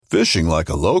Fishing like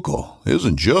a local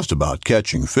isn't just about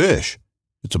catching fish.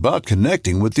 It's about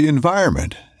connecting with the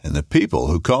environment and the people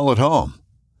who call it home.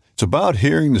 It's about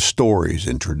hearing the stories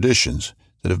and traditions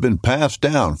that have been passed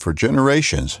down for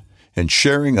generations and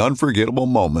sharing unforgettable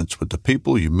moments with the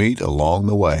people you meet along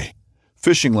the way.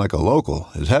 Fishing like a local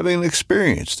is having an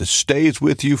experience that stays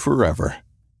with you forever.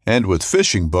 And with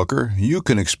Fishing Booker, you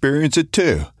can experience it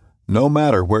too, no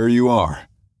matter where you are.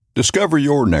 Discover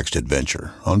your next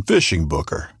adventure on Fishing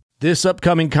Booker. This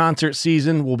upcoming concert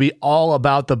season will be all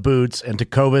about the boots, and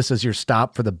Tecovas is your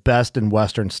stop for the best in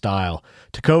Western style.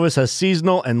 Tecovas has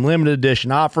seasonal and limited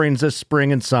edition offerings this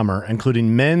spring and summer,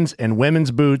 including men's and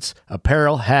women's boots,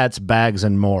 apparel, hats, bags,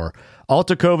 and more. All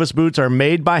Tecovas boots are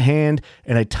made by hand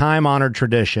in a time-honored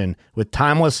tradition with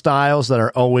timeless styles that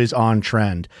are always on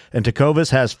trend. And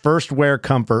Tecovas has first wear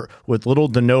comfort with little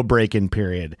to no break-in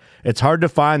period. It's hard to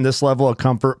find this level of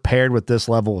comfort paired with this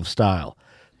level of style.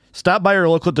 Stop by your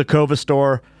local Tecovas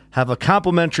store, have a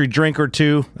complimentary drink or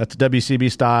two, that's WCB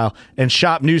style, and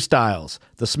shop new styles.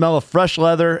 The smell of fresh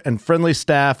leather and friendly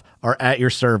staff are at your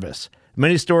service.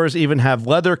 Many stores even have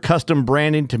leather custom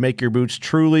branding to make your boots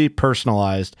truly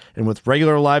personalized. And with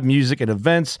regular live music and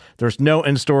events, there's no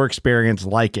in-store experience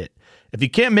like it. If you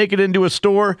can't make it into a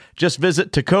store, just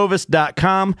visit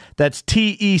tecovas.com. That's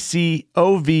TECOVAS.com.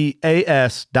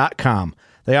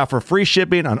 They offer free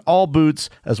shipping on all boots,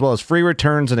 as well as free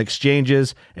returns and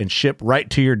exchanges, and ship right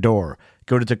to your door.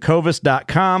 Go to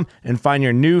tecovas.com and find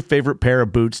your new favorite pair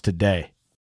of boots today.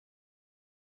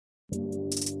 Oh,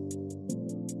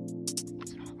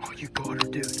 you got her,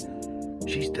 dude.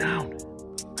 She's down.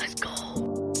 Let's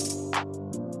go.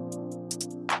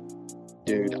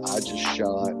 Dude, I just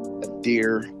shot a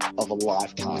deer of a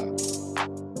lifetime.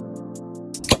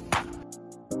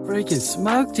 Freaking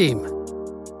smoked him.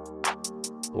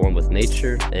 One with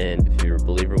nature, and if you're a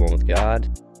believer, one with God.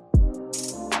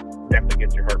 Definitely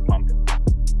gets your heart pumping.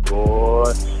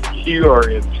 Boy, you are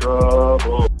in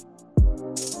trouble.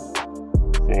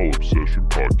 Fall Obsession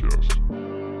Podcast.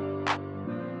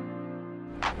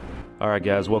 All right,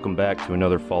 guys, welcome back to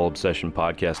another Fall Obsession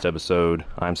Podcast episode.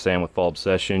 I'm Sam with Fall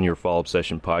Obsession, your Fall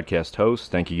Obsession Podcast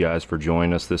host. Thank you guys for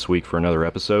joining us this week for another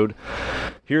episode.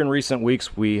 Here in recent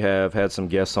weeks, we have had some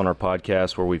guests on our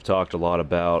podcast where we've talked a lot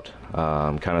about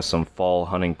kind of some fall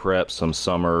hunting prep, some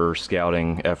summer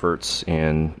scouting efforts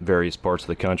in various parts of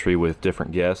the country with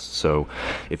different guests. So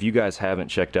if you guys haven't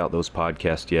checked out those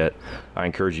podcasts yet, I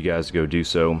encourage you guys to go do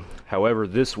so. However,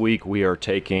 this week we are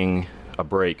taking a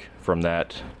break from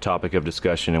that topic of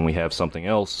discussion, and we have something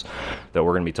else that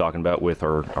we're going to be talking about with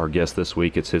our guest this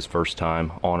week. It's his first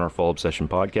time on our Fall Obsession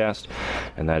podcast,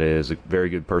 and that is a very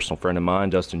good personal friend of mine,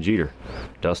 Dustin Jeter.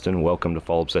 Dustin, welcome to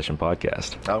Fall Obsession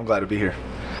podcast. I'm glad to be here.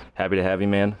 Happy to have you,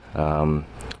 man.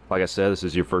 Like I said, this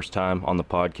is your first time on the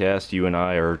podcast. You and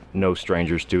I are no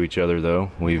strangers to each other, though.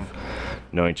 We've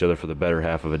known each other for the better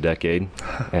half of a decade,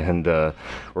 and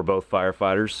we're both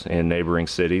firefighters in neighboring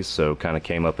cities, so kind of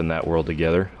came up in that world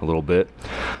together a little bit.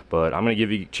 But I'm going to give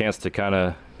you a chance to kind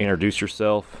of introduce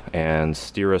yourself and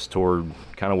steer us toward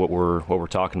kind of what we're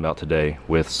talking about today,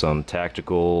 with some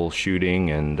tactical shooting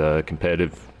and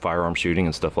competitive firearm shooting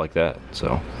and stuff like that.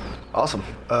 So awesome.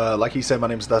 Like you said, my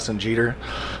name is Dustin Jeter,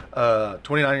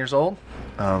 29 years old.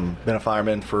 Been a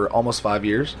fireman for almost 5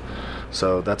 years,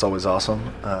 so that's always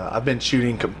awesome. I've been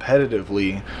shooting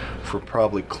competitively for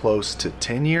probably close to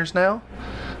 10 years now.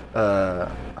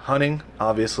 Hunting,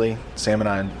 obviously, Sam and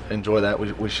I enjoy that.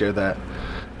 We share that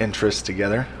interest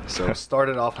together. So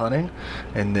started off hunting,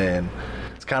 and then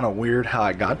it's kind of weird how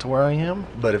I got to where I am,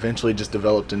 but eventually just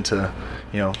developed into,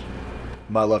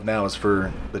 my love now is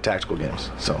for the tactical games.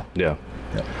 So yeah.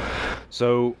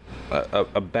 So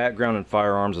a background in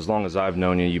firearms, as long as I've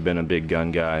known you, you've been a big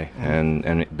gun guy, and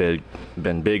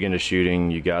been big into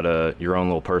shooting. You got your own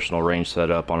little personal range set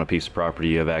up on a piece of property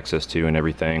you have access to and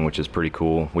everything, which is pretty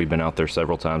cool. We've been out there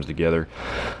several times together.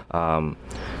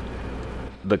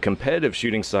 The competitive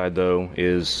shooting side, though,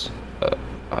 is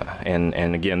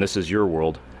and again, this is your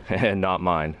world and not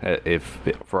mine. If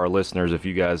for our listeners, if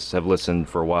you guys have listened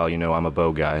for a while, you know I'm a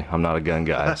bow guy. I'm not a gun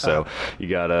guy. So you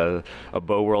got a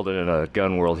bow world and a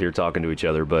gun world here talking to each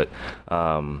other. But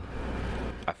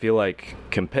I feel like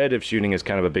competitive shooting is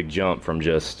kind of a big jump from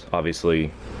just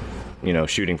obviously,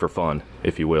 shooting for fun,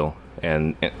 if you will.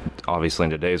 And obviously in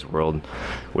today's world,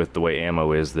 with the way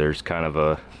ammo is, there's kind of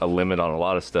a limit on a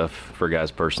lot of stuff for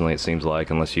guys personally, it seems like,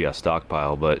 unless you got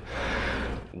stockpile. But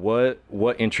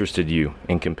what interested you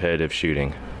in competitive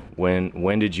shooting?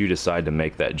 When did you decide to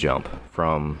make that jump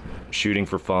from shooting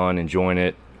for fun, enjoying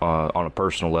it on a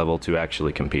personal level, to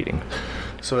actually competing?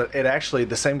 So it actually,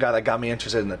 the same guy that got me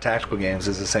interested in the tactical games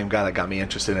is the same guy that got me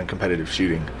interested in competitive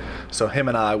shooting. So him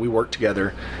and I, we worked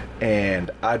together,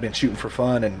 and I'd been shooting for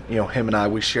fun, and him and I,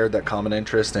 we shared that common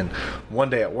interest. And one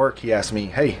day at work, he asked me,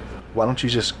 "Hey, why don't you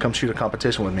just come shoot a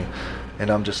competition with me?" And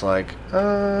I'm just like,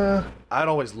 I'd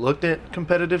always looked at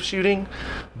competitive shooting,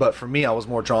 but for me, I was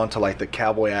more drawn to like the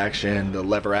cowboy action, the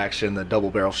lever action, the double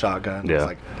barrel shotgun. Yeah. I was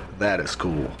like, that is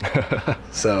cool.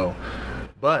 So,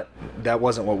 but that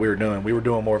wasn't what we were doing. We were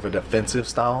doing more of a defensive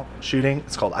style shooting.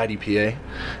 It's called IDPA.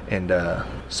 And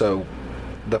so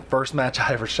the first match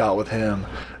I ever shot with him,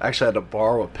 I actually had to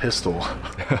borrow a pistol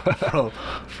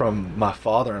from my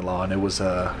father-in-law, and it was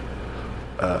a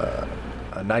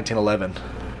 1911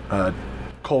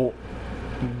 Colt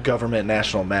government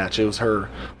national match. It was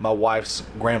my wife's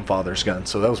grandfather's gun,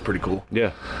 so that was pretty cool.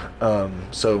 Yeah.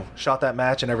 So shot that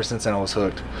match, and ever since then I was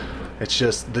hooked. It's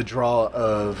just the draw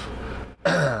of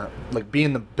like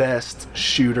being the best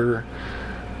shooter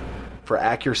for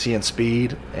accuracy and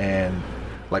speed, and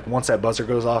like once that buzzer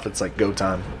goes off, it's like go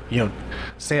time.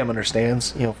 Sam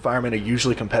understands, firemen are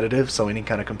usually competitive, so any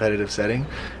kind of competitive setting,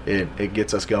 it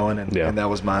gets us going, and that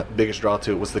was my biggest draw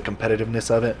to it, was the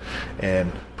competitiveness of it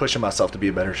and pushing myself to be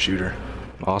a better shooter.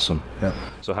 Awesome. Yeah.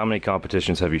 So how many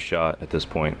competitions have you shot at this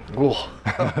point? Ooh.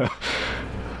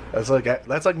 That's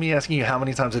like me asking you, how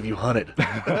many times have you hunted?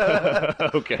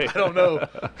 Okay. I don't know.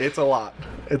 It's a lot.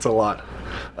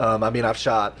 I've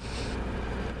shot,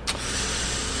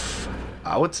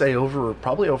 I would say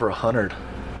probably over 100.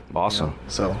 Awesome.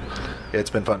 So it's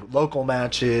been fun. Local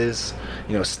matches,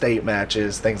 state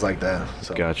matches, things like that.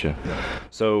 So, gotcha. Yeah.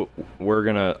 So we're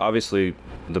gonna, obviously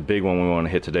the big one we want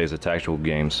to hit today is the tactical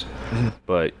games,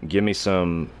 but give me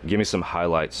some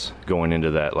highlights going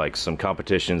into that, like some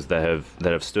competitions that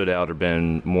have stood out or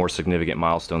been more significant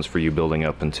milestones for you building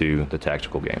up into the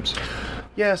tactical games.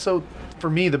 Yeah, so for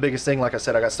me, the biggest thing, like I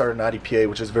said, I got started in IDPA,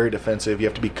 which is very defensive. You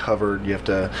have to be covered. You have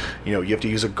to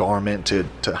use a garment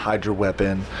to hide your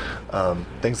weapon,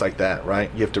 things like that,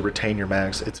 right? You have to retain your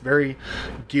mags. It's very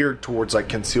geared towards like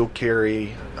concealed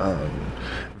carry,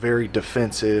 very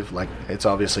defensive. Like it's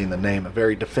obviously in the name, a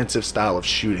very defensive style of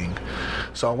shooting.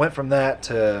 So I went from that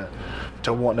to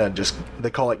wanting to just, they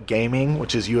call it gaming,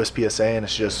 which is USPSA, and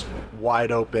it's just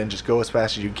wide open, just go as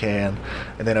fast as you can.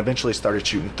 And then eventually started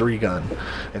shooting 3-gun.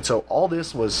 And so all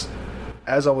this was,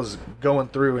 as I was going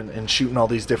through and shooting all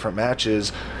these different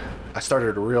matches, I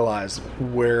started to realize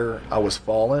where I was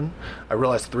falling. I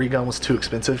realized 3-gun was too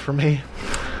expensive for me.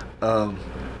 And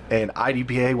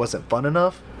IDPA wasn't fun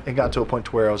enough. It got to a point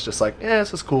to where I was just like,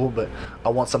 this is cool, but I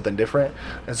want something different.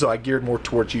 And so I geared more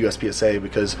towards USPSA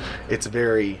because it's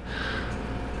very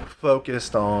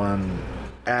focused on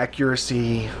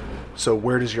accuracy. So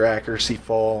where does your accuracy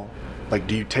fall? Like,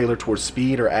 do you tailor towards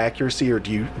speed or accuracy, or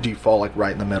do you fall like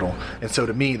right in the middle? And so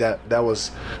to me, that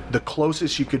was the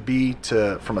closest you could be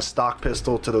from a stock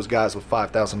pistol to those guys with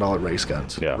 $5,000 race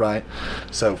guns, right?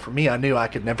 So for me, I knew I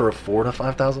could never afford a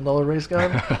 $5,000 race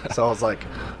gun. So I was like,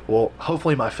 well,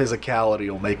 hopefully my physicality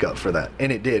will make up for that.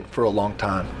 And it did for a long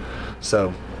time.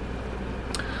 So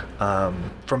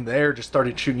from there, just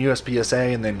started shooting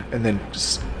USPSA, and then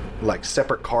just like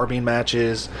separate carbine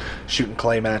matches, shooting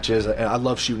clay matches, and I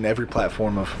love shooting every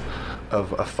platform of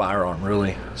a firearm,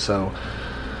 really. So,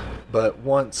 but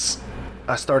once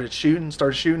I started shooting,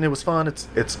 it was fun.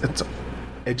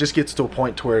 It just gets to a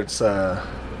point to where it's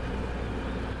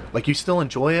like you still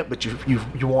enjoy it, but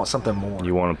you want something more.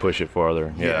 You want to push it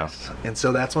farther. Yes. And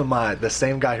so that's when the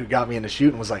same guy who got me into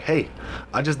shooting was like, "Hey,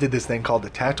 I just did this thing called the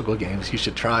tactical games. You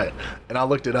should try it." And I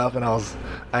looked it up, and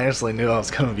I instantly knew I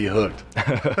was going to be hooked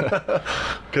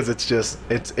because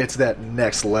it's that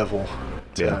next level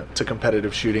to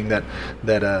competitive shooting that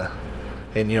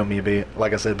and me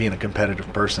like I said, being a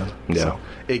competitive person. Yeah. So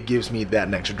it gives me that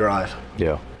next drive.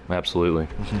 Yeah, absolutely.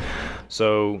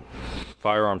 So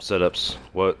firearm setups,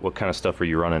 what kind of stuff are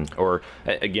you running? Or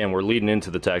again, we're leading into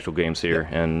the tactical games here,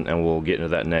 and we'll get into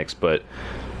that next, but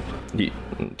you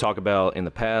talk about in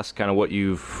the past kind of what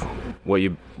you've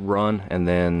run, and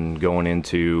then going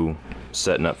into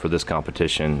setting up for this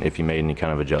competition, if you made any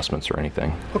kind of adjustments or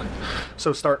anything. Okay.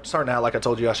 So starting out, like I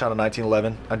told you, I shot a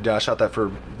 1911. I shot that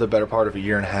for the better part of a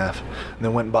year and a half, and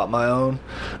then went and bought my own.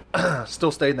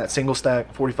 Still stayed in that single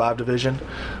stack 45 division.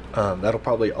 That'll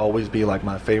probably always be like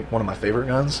one of my favorite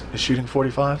guns is shooting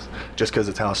 45s, just because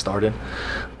it's how I started.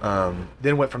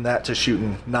 Then went from that to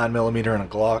shooting 9mm and a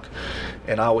Glock.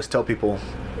 And I always tell people,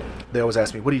 they always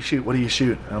ask me, "What do you shoot? What do you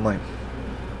shoot?" And I'm like,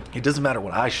 it doesn't matter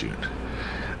what I shoot.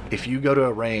 If you go to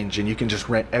a range and you can just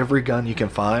rent every gun you can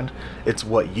find, it's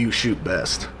what you shoot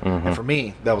best. And for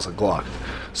me, that was a Glock.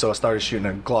 So I started shooting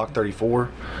a Glock 34.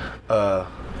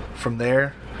 From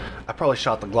there, I probably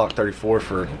shot the Glock 34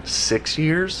 for 6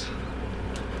 years,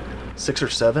 6 or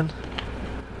 7.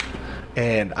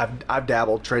 And I've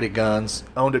dabbled, traded guns,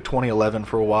 owned a 2011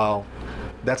 for a while.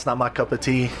 That's not my cup of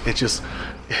tea. It's just,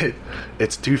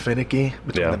 it's too finicky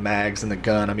between the mags and the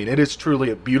gun. I mean, it is truly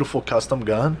a beautiful custom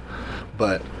gun,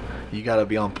 but you got to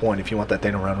be on point if you want that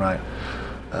thing to run right.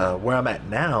 Where I'm at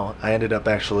now, I ended up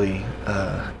actually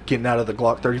getting out of the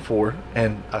Glock 34,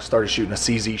 and I started shooting a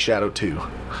CZ Shadow 2.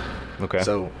 Okay.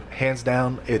 So, hands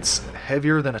down, it's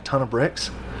heavier than a ton of bricks,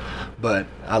 but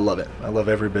I love it. I love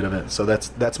every bit of it. So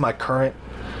that's my current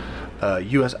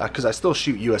US, because I still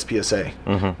shoot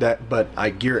USPSA. But I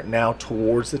gear it now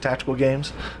towards the tactical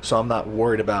games, so I'm not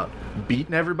worried about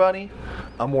beating everybody.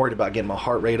 I'm worried about getting my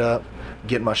heart rate up,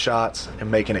 getting my shots, and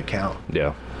making it count.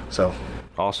 Yeah. So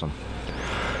awesome.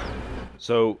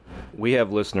 So we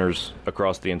have listeners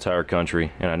across the entire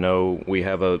country, and I know we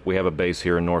have a base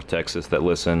here in North Texas that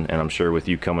listen, and I'm sure with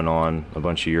you coming on, a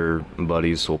bunch of your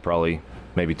buddies will probably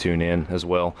maybe tune in as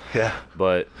well. Yeah.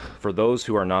 But for those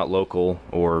who are not local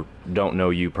or don't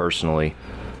know you personally,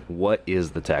 what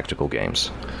is the Tactical Games?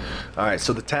 All right,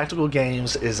 so the Tactical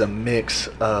Games is a mix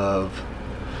of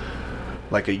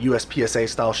like a USPSA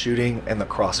style shooting and the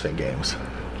CrossFit Games.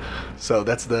 So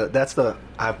that's the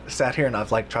I've sat here and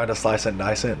I've like tried to slice and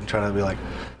dice it and trying to be like,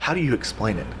 how do you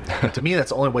explain it? To me, that's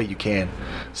the only way you can.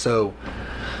 So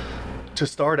to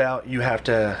start out, you have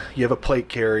a plate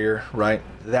carrier, right?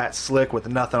 That slick with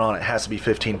nothing on it has to be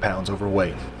 15 pounds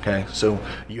overweight. Okay, so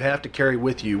you have to carry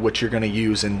with you what you're going to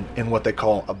use in what they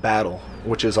call a battle,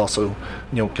 which is also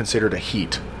considered a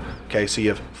heat. Okay, so you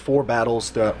have 4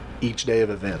 battles throughout each day of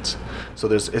events. So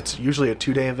it's usually a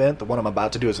 2-day event. The one I'm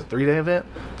about to do is a 3-day event.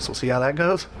 So we'll see how that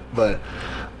goes. But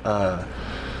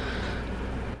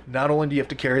not only do you have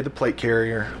to carry the plate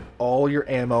carrier, all your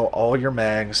ammo, all your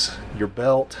mags, your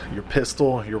belt, your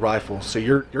pistol, your rifle. So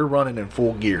you're running in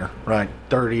full gear, right?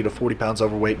 30 to 40 pounds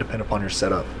overweight, depending upon your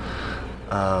setup.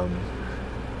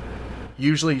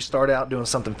 Usually you start out doing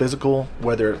something physical,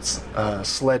 whether it's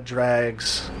sled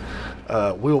drags,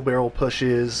 wheelbarrow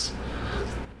pushes,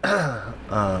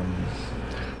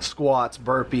 squats,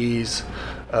 burpees,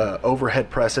 overhead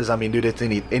presses. I mean, dude,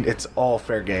 it's all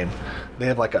fair game. They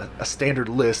have like a standard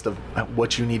list of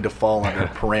what you need to fall under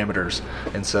parameters,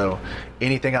 and so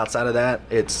anything outside of that,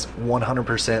 it's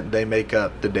 100% they make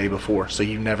up the day before, so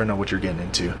you never know what you're getting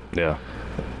into. Yeah,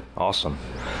 awesome.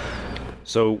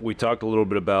 So we talked a little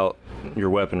bit about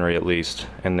your weaponry at least,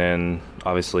 and then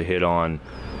obviously hit on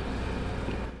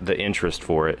the interest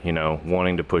for it,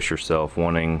 wanting to push yourself,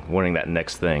 wanting that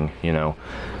next thing,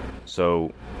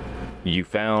 So you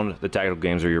found the Tactical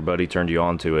Games, or your buddy turned you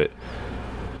on to it.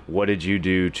 What did you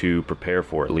do to prepare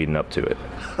for it leading up to it?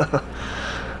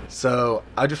 So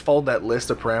I just followed that list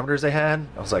of parameters they had.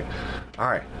 I was like, all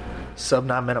right, sub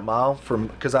 9 minute mile,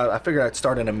 because I figured I'd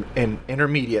start in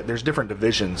intermediate. There's different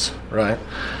divisions, right?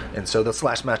 And so this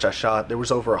last match I shot, there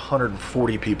was over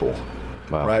 140 people.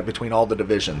 Wow. Right, between all the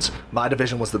divisions. My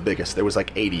division was the biggest. There was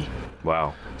like 80.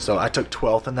 Wow. So I took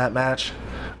 12th in that match.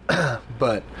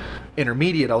 But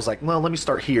intermediate, I was like, well, let me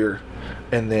start here.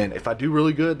 And then if I do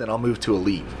really good, then I'll move to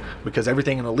elite. Because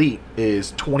everything in elite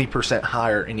is 20%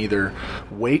 higher in either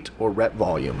weight or rep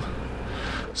volume.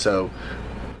 So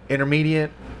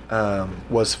intermediate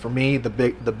was, for me, the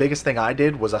biggest thing I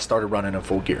did was I started running in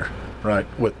full gear, right,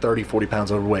 with 30, 40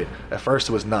 pounds overweight. At first,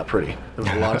 it was not pretty. There was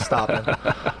a lot of stopping,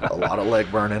 a lot of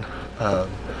leg burning.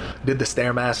 Did the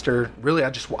Stairmaster. Really,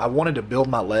 I wanted to build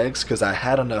my legs because I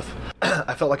had enough.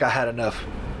 I felt like I had enough,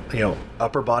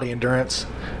 upper body endurance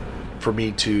for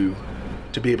me to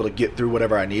be able to get through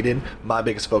whatever I needed. My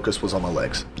biggest focus was on my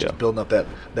legs, just building up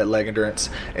that leg endurance.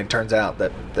 And turns out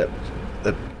that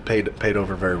paid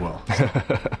over very well.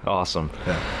 Awesome.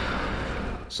 Yeah.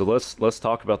 So let's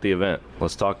talk about the event.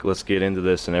 Let's get into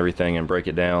this and everything and break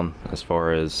it down as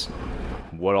far as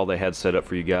what all they had set up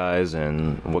for you guys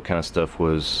and what kind of stuff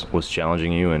was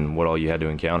challenging you and what all you had to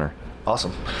encounter.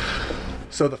 Awesome.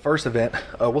 So the first event,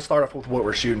 we'll start off with what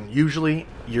we're shooting. Usually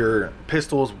your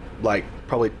pistol is like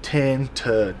probably 10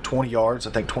 to 20 yards.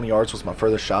 I think 20 yards was my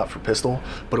furthest shot for pistol,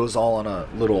 but it was all on a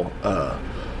little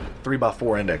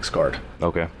 3x4 index card.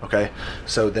 Okay.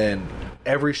 So then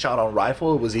every shot on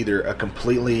rifle was either a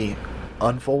completely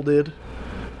unfolded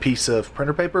piece of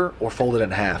printer paper or folded in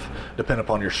half, depending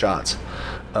upon your shots.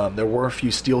 There were a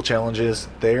few steel challenges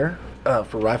there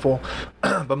for rifle,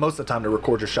 but most of the time to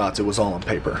record your shots, it was all on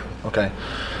paper. Okay.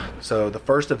 So the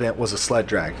first event was a sled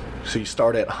drag. So you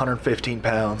start at 115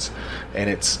 pounds and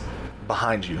it's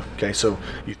behind you. Okay. So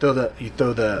you throw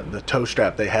the toe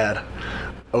strap they had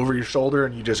over your shoulder,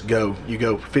 and you just go. You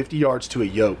go 50 yards to a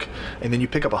yoke, and then you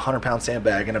pick up a 100-pound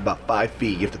sandbag, and about 5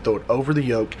 feet, you have to throw it over the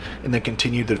yoke, and then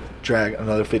continue to drag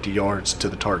another 50 yards to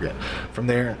the target. From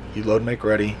there, you load and make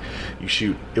ready. You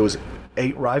shoot. It was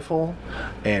 8 rifle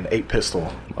and 8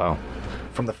 pistol. Wow.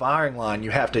 From the firing line,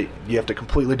 you have to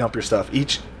completely dump your stuff.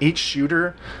 Each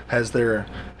shooter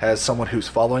has someone who's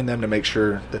following them to make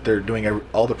sure that they're doing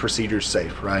all the procedures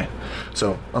safe, right?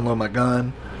 So unload my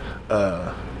gun,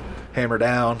 hammer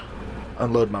down,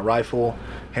 unload my rifle,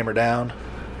 hammer down,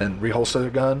 and reholster the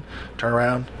gun, turn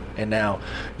around, and now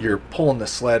you're pulling the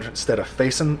sled instead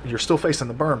of you're still facing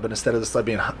the berm, but instead of the sled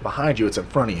being behind you, it's in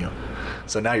front of you.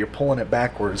 So now you're pulling it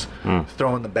backwards,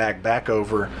 throwing the bag back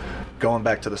over, going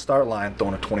back to the start line,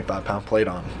 throwing a 25-pound plate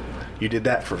on. You did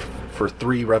that for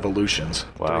 3 revolutions.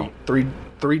 Wow.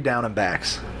 Three down and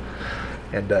backs.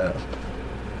 And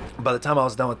by the time I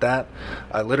was done with that,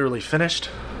 I literally finished,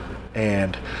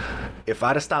 and if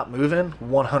I'd have stopped moving,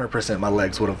 100% my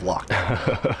legs would have locked.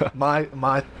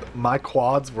 my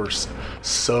quads were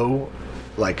so,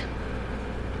 like,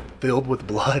 filled with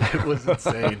blood. It was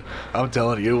insane. I'm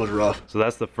telling you, it was rough. So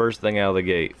that's the first thing out of the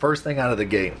gate. First thing out of the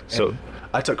gate. So and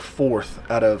I took 4th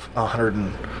out of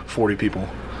 140 people.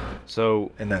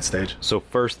 So in that stage. So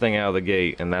first thing out of the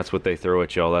gate, and that's what they throw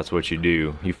at y'all. That's what you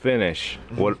do. You finish.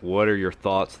 Mm-hmm. What are your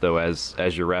thoughts though as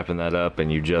you're wrapping that up,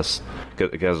 and you just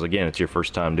because again it's your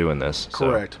first time doing this.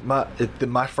 Correct. So.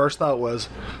 My first thought was,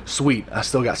 sweet. I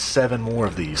still got 7 more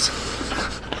of these.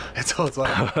 And so it's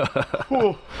like,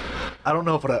 whew, I don't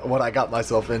know what I got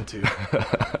myself into,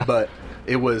 but.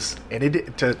 It was, and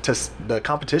the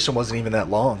competition wasn't even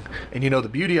that long. And the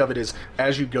beauty of it is,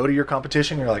 as you go to your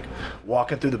competition, you're like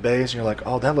walking through the bays, and you're like,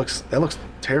 oh, that looks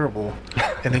terrible.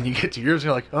 And then you get to yours, and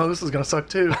you're like, oh, this is gonna suck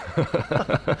too.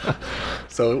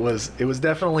 So it was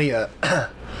definitely a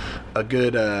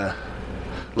good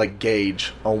like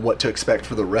gauge on what to expect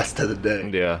for the rest of the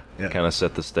day. Yeah. Kind of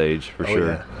set the stage for sure.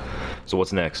 Yeah. So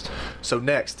what's next? So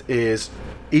next is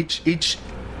each.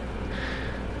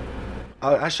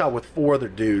 I shot with 4 other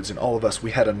dudes, and all of us, we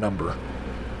had a number,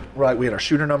 right? We had our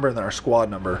shooter number and then our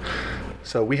squad number.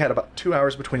 So we had about 2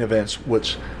 hours between events,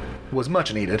 which was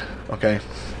much needed, okay?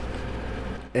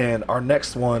 And our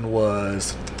next one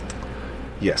was,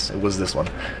 yes, it was this one.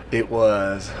 It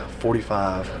was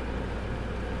 45.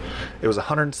 It was a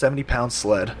 170-pound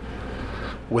sled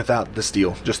without the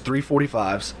steel, just 3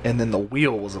 45s, and then the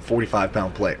wheel was a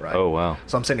 45-pound plate, right? Oh, wow.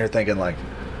 So I'm sitting here thinking, like,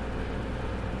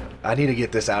 I need to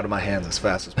get this out of my hands as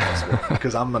fast as possible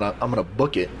because I'm gonna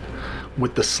book it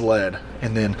with the sled,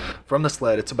 and then from the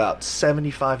sled it's about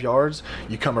 75 yards.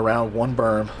 You come around one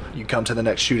berm, you come to the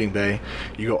next shooting bay,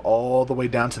 you go all the way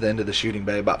down to the end of the shooting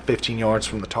bay, about 15 yards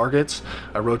from the targets.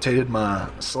 I rotated my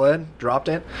sled, dropped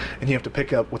it, and you have to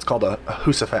pick up what's called a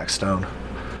Husafak stone.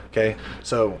 Okay,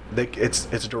 so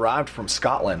it's derived from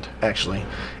Scotland, actually.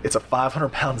 It's a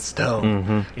 500-pound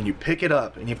stone, and you pick it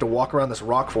up, and you have to walk around this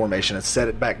rock formation and set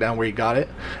it back down where you got it,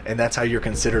 and that's how you're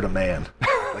considered a man.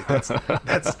 Like that's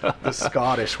the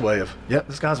Scottish way of, yep,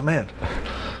 this guy's a man.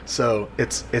 So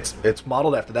it's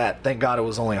modeled after that. Thank God it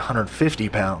was only 150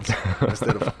 pounds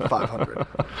instead of 500,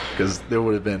 because it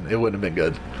wouldn't have been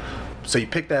good. So you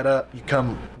pick that up, you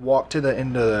come walk to the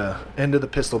end of the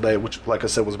pistol bay, which, like I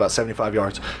said, was about 75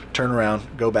 yards. Turn around,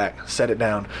 go back, set it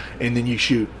down, and then you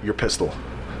shoot your pistol.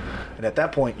 And at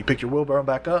that point, you pick your wheelbarrow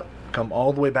back up, come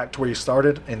all the way back to where you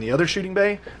started in the other shooting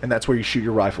bay, and that's where you shoot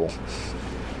your rifle.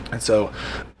 And so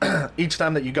each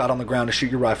time that you got on the ground to shoot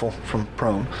your rifle from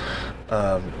prone,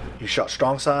 you shot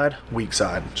strong side, weak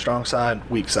side, strong side,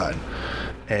 weak side.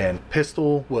 And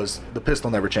the pistol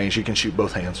never changed. You can shoot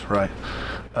both hands, right?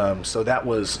 So that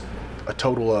was a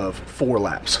total of 4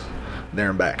 laps there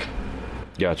and back.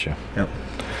 Gotcha. Yep.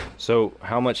 So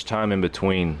how much time in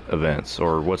between events,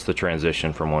 or what's the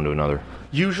transition from one to another?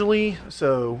 Usually, it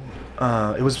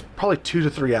was probably 2 to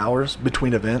 3 hours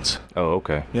between events. Oh,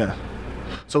 okay. Yeah.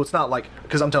 So it's not like,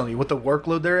 because I'm telling you, with the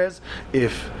workload there is,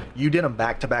 if you did them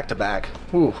back to back to back,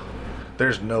 whew,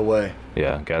 there's no way.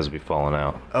 Yeah, guys would be falling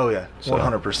out. Oh yeah,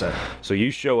 100%. So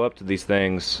you show up to these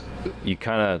things, you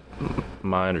kind of,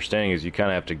 my understanding is you kind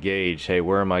of have to gauge, hey,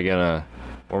 where am I gonna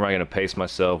pace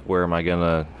myself? Where am I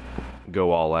gonna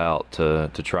go all out to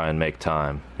try and make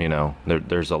time?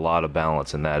 There's a lot of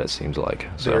balance in that, it seems like.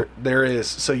 So there is.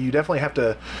 So you definitely have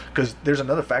to, because there's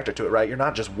another factor to it, right? You're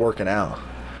not just working out.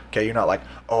 Okay, you're not like,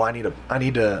 oh, I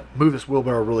need to move this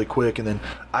wheelbarrow really quick, and then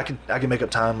I can make up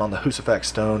time on the Husafak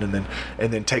stone, and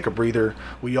then take a breather.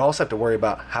 We also have to worry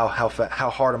about how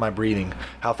hard am I breathing,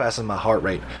 how fast is my heart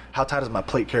rate, how tight is my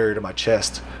plate carrier to my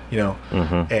chest,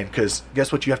 and because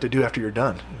guess what you have to do after you're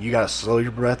done? You got to slow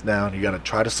your breath down. You got to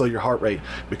try to slow your heart rate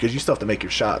because you still have to make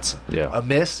your shots. Yeah. A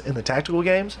miss in the tactical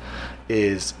games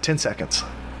is 10 seconds.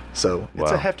 So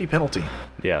it's a hefty penalty.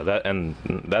 Yeah,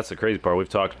 that's the crazy part. We've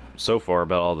talked so far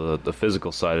about all the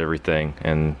physical side of everything,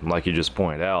 and like you just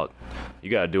pointed out, you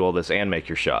got to do all this and make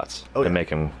your shots and make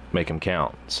them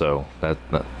count. So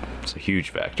that's a huge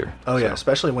factor. Oh yeah,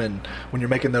 especially when you're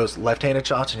making those left-handed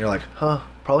shots and you're like,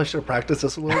 probably should have practiced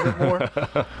this a little bit more.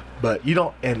 But you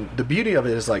don't. And the beauty of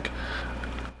it is like,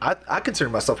 I consider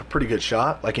myself a pretty good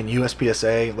shot, like in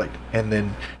USPSA, like, and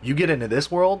then you get into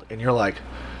this world and you're like,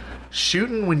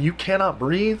 shooting when you cannot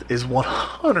breathe is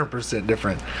 100%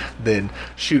 different than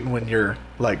shooting when you're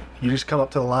like, you just come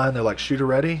up to the line, they're like, shooter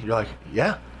ready? You're like,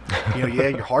 yeah.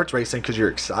 Your heart's racing because you're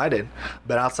excited.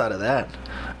 But outside of that,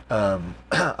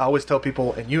 I always tell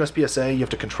people in USPSA, you have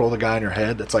to control the guy in your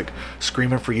head that's like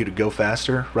screaming for you to go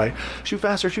faster, right? Shoot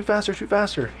faster, shoot faster, shoot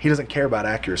faster. He doesn't care about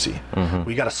accuracy.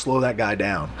 We got to slow that guy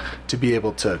down to be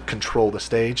able to control the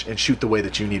stage and shoot the way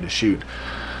that you need to shoot.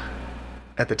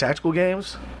 At the tactical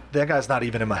games, that guy's not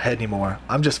even in my head anymore.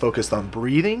 I'm just focused on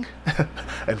breathing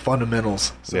and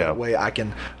fundamentals. So that way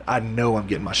I know I'm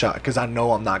getting my shot because I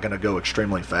know I'm not going to go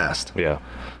extremely fast. Yeah.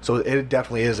 So it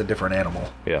definitely is a different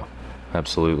animal. Yeah,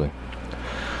 absolutely.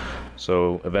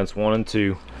 So events 1 and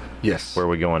 2. Yes. Where are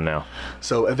we going now?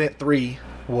 So event 3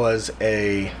 was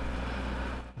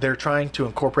they're trying to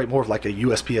incorporate more of like a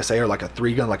USPSA or like a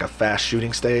 3-gun, like a fast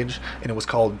shooting stage, and it was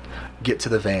called Get to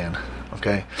the Van.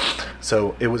 Okay,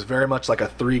 so it was very much like a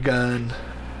 3-gun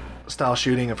style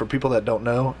shooting, and for people that don't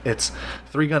know, it's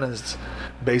 3-gun is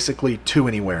basically 2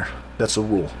 anywhere. That's the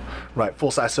rule, right?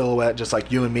 Full size silhouette, just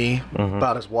like you and me,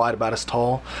 about as wide, about as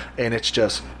tall, and it's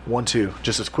just 1-2,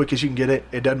 just as quick as you can get it.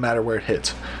 It doesn't matter where it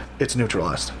hits; it's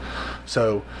neutralized.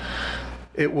 So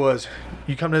it was,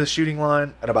 you come to the shooting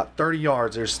line at about 30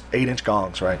 yards, there's 8-inch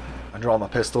gongs, right? I draw my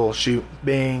pistol, shoot,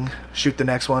 bing, shoot the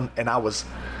next one, and I was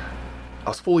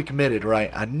fully committed,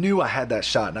 right? I knew I had that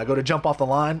shot, and I go to jump off the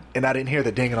line, and I didn't hear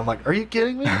the ding, and I'm like, are you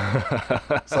kidding me? So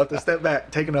I have to step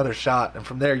back, take another shot, and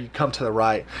from there you come to the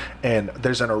right, and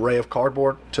there's an array of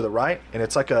cardboard to the right, and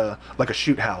it's like a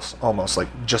shoot house, almost like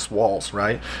just walls,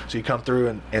 right? So you come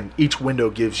through, and each window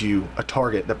gives you a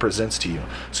target that presents to you,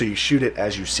 so you shoot it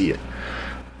as you see it.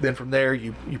 Then from there,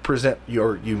 you present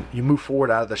you move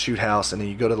forward out of the shoot house, and then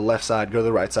you go to the left side, go to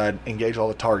the right side, engage all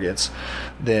the targets.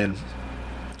 Then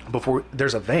before,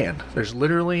 there's a van. There's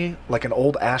literally like an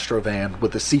old Astro van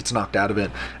with the seats knocked out of it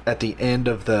at the end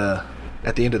of the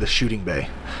shooting bay,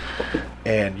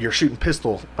 and you're shooting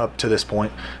pistol up to this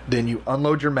point. Then you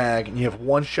unload your mag, and you have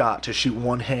one shot to shoot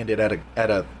one-handed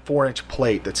at a 4-inch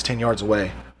plate that's 10 yards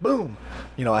away. Boom,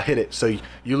 I hit it. So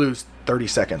you lose 30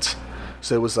 seconds.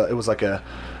 So it was like a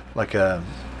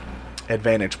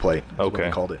advantage plate. Is what we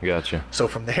called it. Gotcha. So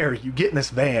from there, you get in this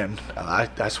van.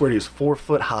 I swear to you, it's 4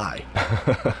 foot high.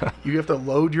 You have to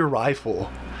load your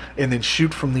rifle and then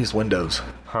shoot from these windows.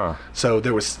 Huh. So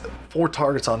there was 4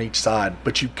 targets on each side,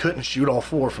 but you couldn't shoot all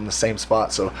 4 from the same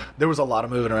spot. So there was a lot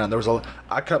of moving around.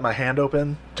 I cut my hand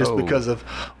open just because of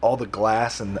all the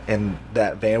glass, and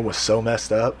that van was so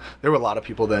messed up. There were a lot of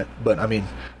people but I mean,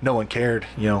 no one cared.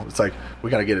 It's like, we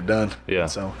got to get it done. Yeah.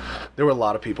 So there were a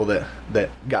lot of people that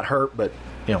got hurt, but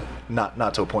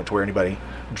not to a point to where anybody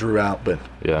drew out. But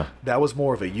yeah, that was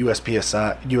more of a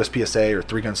USPSA or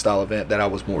 3-gun style event that I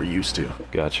was more used to.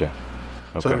 Gotcha.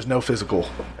 Okay. So there was no physical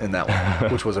in that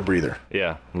one, which was a breather.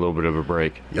 Yeah, a little bit of a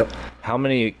break. Yep. How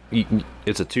many?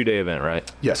 It's a 2-day event, right?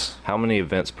 Yes. How many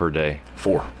events per day?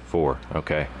 4. 4.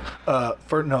 Okay. No,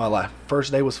 I lie.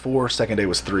 First day was 4. Second day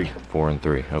was 3. 4 and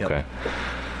 3. Okay. Yep.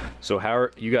 So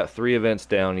you got 3 events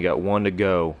down. You got 1 to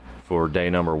go for day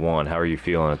number 1. How are you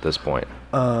feeling at this point?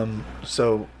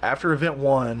 So after event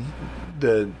 1,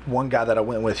 the one guy that I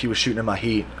went with, he was shooting in my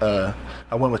heat. I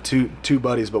went with two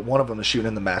buddies, but one of them is shooting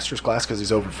in the master's class because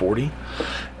he's over 40.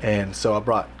 And so I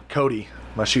brought Cody,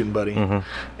 my shooting buddy,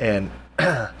 and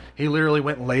he literally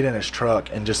went and laid in his truck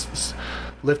and just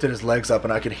lifted his legs up,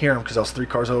 and I could hear him because I was 3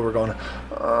 cars over going, and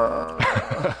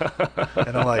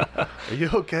I'm like, are you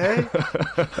okay?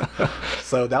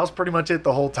 So that was pretty much it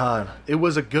the whole time. It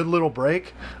was a good little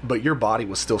break, but your body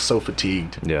was still so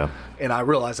fatigued. Yeah. And I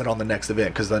realized it on the next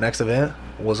event, because the next event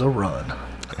was a run.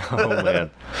 Oh,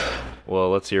 man. Well,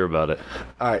 let's hear about it.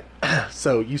 All right.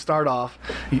 So you start off,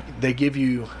 they give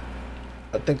you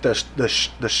I think the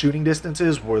shooting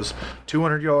distances was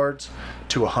 200 yards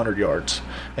to 100 yards,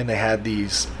 and they had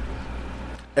these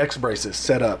X braces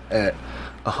set up at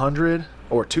 100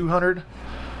 or 200,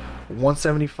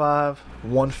 175,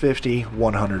 150,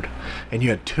 100, and you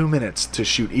had 2 minutes to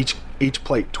shoot each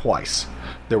plate twice.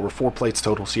 There were 4 plates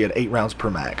total, so you had 8 rounds per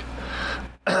mag.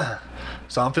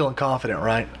 So I'm feeling confident,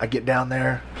 right? I get down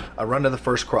there, I run to the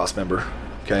first cross member.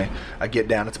 Okay, I get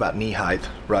down, it's about knee height,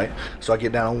 right? So I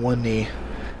get down on one knee,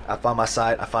 I find my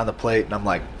sight, I find the plate, and I'm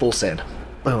like, full send.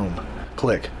 Boom,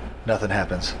 click, nothing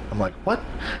happens. I'm like, what?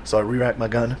 So I re-rack my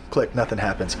gun, click, nothing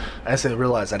happens. I instantly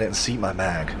realized I didn't seat my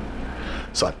mag.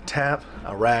 So I tap,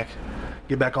 I rack,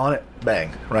 get back on it,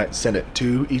 bang, right? Send it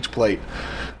to each plate.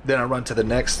 Then I run to the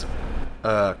next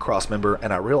cross member,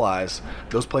 and I realize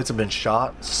those plates have been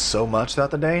shot so much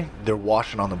throughout the day, they're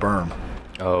washing on the berm.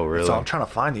 Oh, really? So I'm trying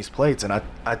to find these plates, and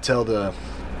I tell the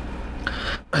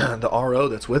RO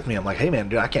that's with me, I'm like, hey man,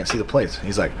 dude, I can't see the plates.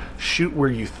 He's like, shoot where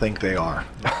you think they are.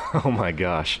 Oh my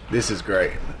gosh. This is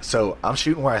great. So I'm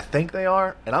shooting where I think they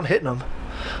are, and I'm hitting them.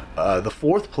 The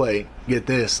 4th plate, get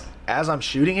this, as I'm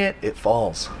shooting it, it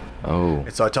falls. Oh.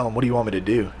 And so I tell him, what do you want me to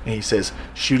do? And he says,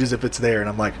 shoot as if it's there. And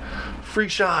I'm like, free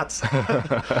shots.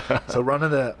 So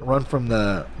run from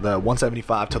the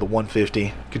 175 to the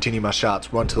 150, continue my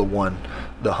shots, run to the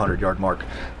 100-yard mark.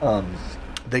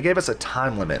 They gave us a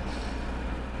time limit.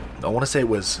 I want to say it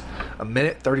was a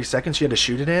minute, 30 seconds you had to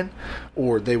shoot it in,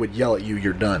 or they would yell at you,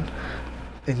 you're done.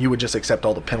 And you would just accept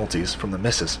all the penalties from the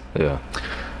misses. Yeah.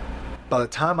 By the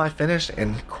time I finished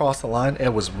and crossed the line,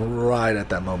 it was right at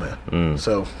that moment.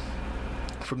 So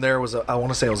from there I want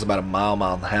to say it was about a mile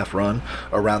and a half run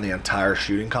around the entire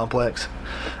shooting complex.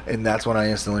 And that's when I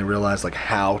instantly realized like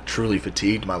how truly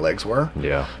fatigued my legs were.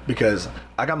 Yeah. Because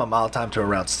I got my mile time to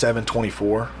around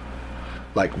 7:24,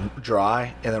 like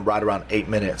dry, and then right around 8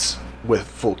 minutes with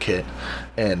full kit.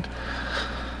 And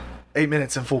 8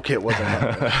 minutes in full kit wasn't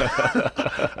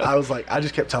happening. I was like, I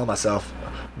just kept telling myself,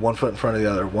 1 foot in front of the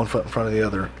other, 1 foot in front of the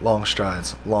other, long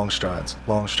strides, long strides,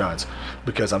 long strides.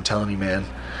 Because I'm telling you, man,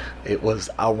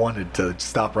 I wanted to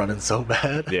stop running so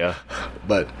bad. Yeah.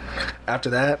 But after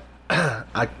that,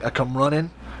 I come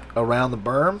running around the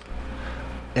berm,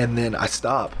 and then I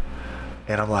stop.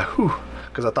 And I'm like, whew,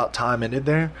 because I thought time ended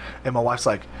there. And my wife's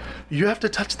like, you have to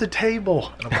touch the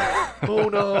table. And I'm like, oh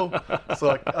no.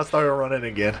 So I started running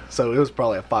again. So it was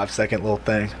probably a 5-second little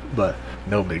thing, but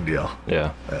no big deal.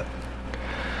 Yeah.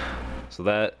 So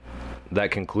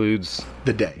that concludes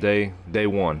the day. Day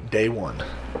one. Day one.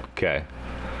 Okay.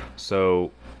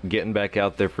 So getting back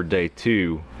out there for day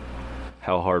 2,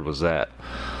 how hard was that?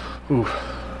 Ooh.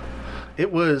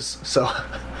 It was, so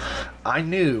I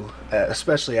knew,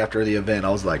 especially after the event, I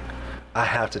was like, I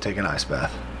have to take an ice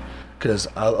bath, because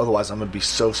otherwise I'm going to be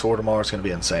so sore tomorrow, it's going to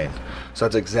be insane. So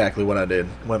that's exactly what I did.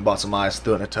 Went and bought some ice,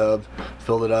 threw it in a tub,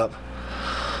 filled it up,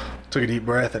 took a deep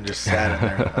breath, and just sat in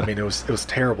there. I mean, it was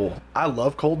terrible. I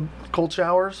love cold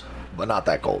showers, but not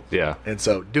that cold. Yeah. And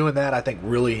so doing that, I think,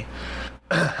 really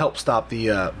helped stop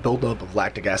the buildup of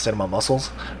lactic acid in my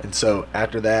muscles. And so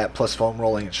after that, plus foam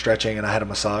rolling and stretching, and I had a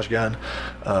massage gun,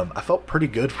 I felt pretty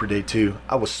good for day 2.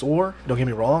 I was sore, don't get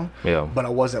me wrong, but I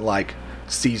wasn't like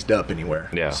seized up anywhere.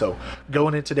 Yeah. So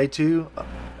going into day 2,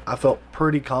 I felt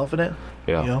pretty confident.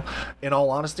 Yeah. You know, in all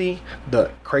honesty,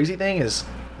 the crazy thing is,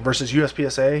 versus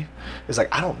USPSA, is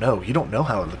like, I don't know. You don't know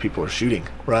how other people are shooting,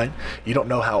 right? You don't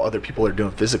know how other people are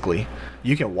doing physically.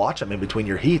 You can watch them in between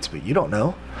your heats, but you don't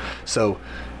know. So,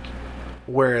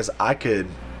 whereas I could,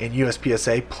 in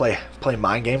USPSA, play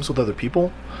mind games with other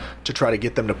people to try to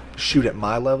get them to shoot at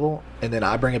my level, and then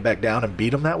I bring it back down and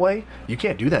beat them that way, you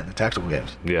can't do that in the tactical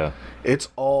games. Yeah. It's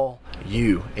all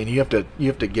you, and you have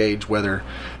to gauge whether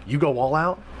you go all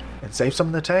out and save some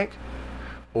in the tank,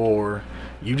 or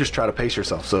you just try to pace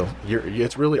yourself. So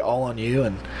it's really all on you,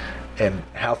 and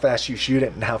how fast you shoot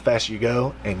it and how fast you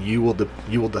go, and you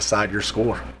will decide your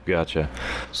score. Gotcha.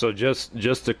 So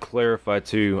just to clarify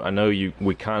too, I know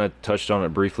we kind of touched on it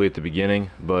briefly at the beginning,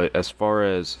 but as far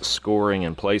as scoring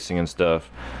and placing and stuff,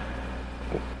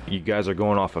 you guys are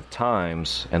going off of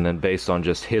times, and then based on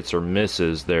just hits or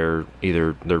misses, they're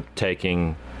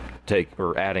taking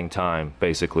or adding time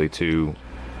basically to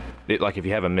it. Like if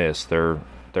you have a miss, they're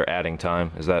adding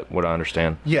time. Is that what I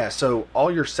understand? Yeah, so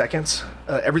all your seconds,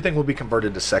 everything will be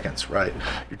converted to seconds, right?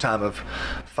 Your time of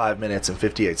 5 minutes and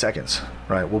 58 seconds,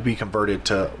 right, will be converted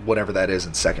to whatever that is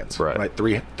in seconds, right?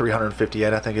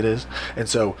 358, I think it is. And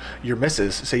so your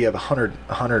misses, say you have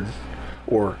 100,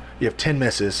 or you have 10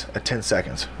 misses at 10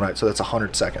 seconds, right? So that's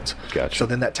 100 seconds. Gotcha. So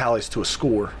then that tallies to a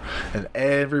score, and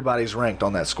everybody's ranked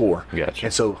on that score. Gotcha.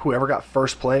 And so whoever got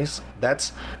first place,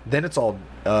 then it's all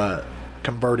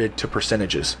converted to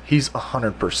percentages. He's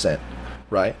 100%.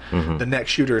 Right? Mm-hmm. The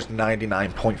next shooter is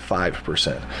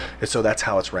 99.5%. And so that's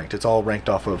how it's ranked. It's all ranked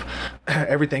off of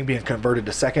everything being converted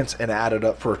to seconds and added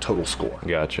up for a total score.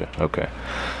 Gotcha. Okay.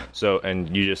 So,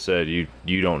 and you just said you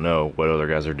don't know what other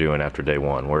guys are doing after day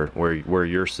one, where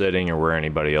you're sitting or where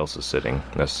anybody else is sitting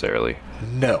necessarily.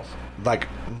 No. Like,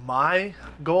 my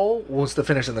goal was to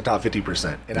finish in the top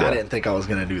 50%, and I didn't think I was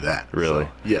going to do that. Really?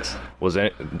 So, yes. Was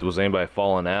anybody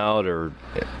falling out or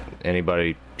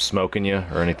anybody smoking you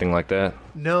or anything like that?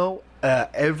 No.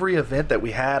 Every event that we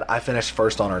had, I finished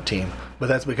first on our team, but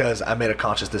that's because I made a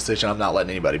conscious decision. I'm not letting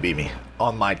anybody beat me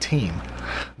on my team.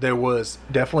 There was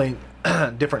definitely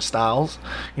different styles,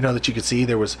 that you could see.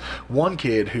 There was one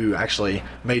kid who actually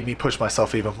made me push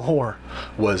myself even more.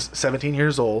 Was 17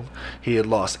 years old. He had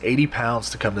lost 80 pounds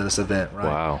to come to this event, right?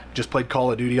 Wow. Just played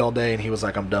Call of Duty all day, and he was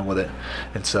like, I'm done with it.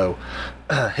 And so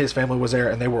his family was there,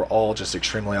 and they were all just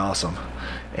extremely awesome.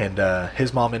 And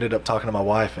his mom ended up talking to my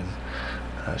wife,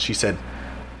 and she said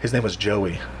his name was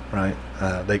Joey, right?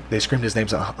 They screamed his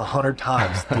names 100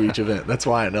 times through each event. That's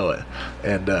why I know it.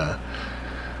 And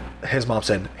his mom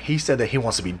said, he said that he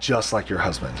wants to be just like your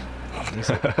husband. He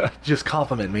said, just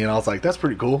compliment me. And I was like, that's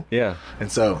pretty cool. Yeah.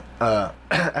 And so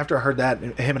after I heard that,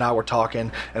 him and I were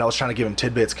talking, and I was trying to give him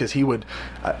tidbits because he would,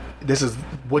 this is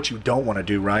what you don't want to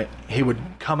do, right? He would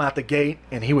come out the gate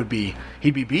and he'd be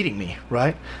beating me,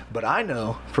 right? But I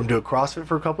know from doing CrossFit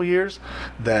for a couple years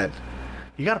that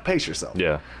you got to pace yourself.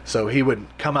 Yeah. So he would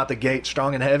come out the gate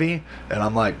strong and heavy, and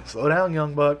I'm like, slow down,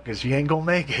 young buck, because you ain't going to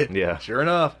make it. Yeah. Sure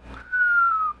enough.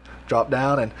 Drop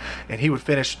down, and he would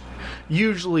finish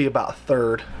usually about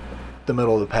third, the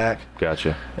middle of the pack.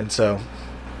 Gotcha. And so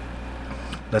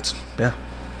that's,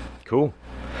 Cool.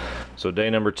 So day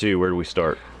number 2, where do we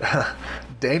start?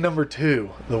 Day number 2,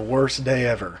 the worst day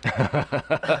ever.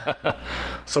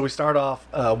 So we start off,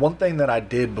 one thing that I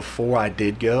did before I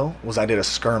did go was I did a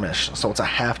skirmish. So it's a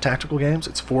half tactical games.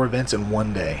 It's 4 events in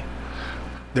one day.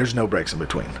 There's no breaks in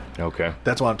between. Okay.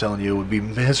 That's why I'm telling you, it would be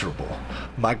miserable.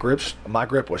 My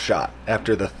grip was shot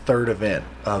after the 3rd event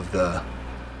of the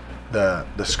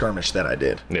skirmish that I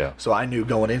did. Yeah. So I knew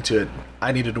going into it,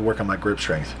 I needed to work on my grip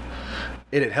strength.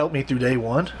 It had helped me through day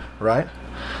 1, right?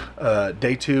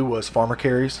 Day 2 was farmer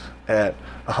carries at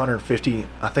 150,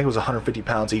 I think it was 150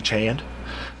 pounds each hand,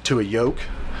 to a yoke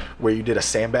where you did a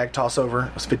sandbag toss over.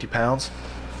 It was 50 pounds.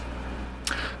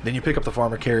 Then you pick up the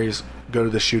farmer carries, go to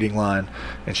the shooting line,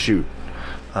 and shoot.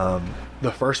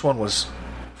 The first one was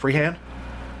freehand,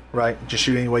 right? Just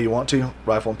shoot any way you want to,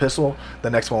 rifle and pistol. The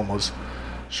next one was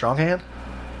strong hand.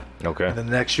 Okay. And then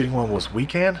the next shooting one was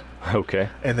weak hand. Okay.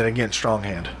 And then again, strong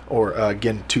hand, or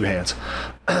again, 2 hands.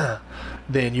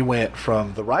 Then you went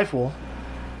from the rifle.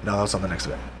 No, that was on the next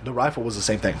event. The rifle was the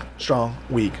same thing. Strong,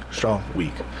 weak, strong,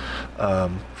 weak.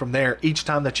 From there, each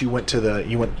time that you went to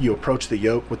you approached the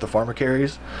yoke with the farmer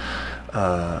carries,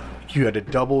 you had to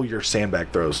double your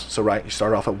sandbag throws. So, right, you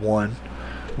start off at 1.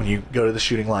 When you go to the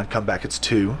shooting line, come back, it's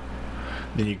 2.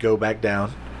 Then you go back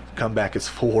down, come back, it's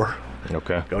 4.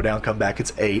 Okay. Go down, come back,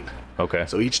 it's 8. Okay.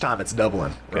 So each time it's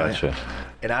doubling. Right? Gotcha.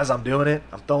 And as I'm doing it,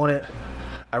 I'm throwing it,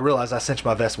 I realize I cinched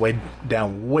my vest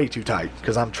down way too tight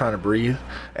because I'm trying to breathe,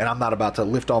 and I'm not about to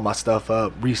lift all my stuff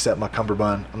up, reset my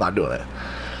cummerbund. I'm not doing it.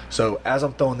 So as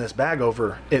I'm throwing this bag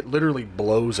over, it literally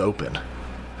blows open.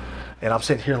 And I'm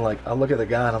sitting here like, I look at the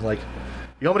guy and I'm like,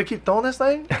 you want me to keep throwing this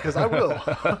thing? Because I will.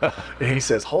 And he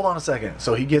says, hold on a second.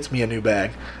 So he gets me a new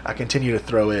bag. I continue to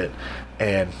throw it.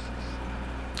 And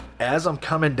as I'm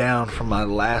coming down from my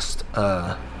last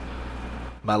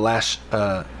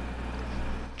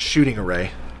shooting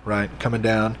array, right, coming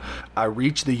down, I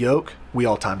reach the yoke. We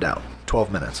all timed out.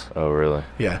 12 minutes. Oh, really?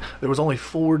 Yeah. There was only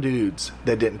 4 dudes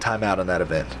that didn't time out in that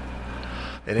event.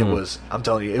 And it was, I'm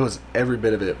telling you, it was, every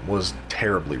bit of it was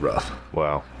terribly rough.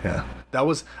 Wow. Yeah.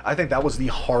 I think that was the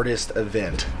hardest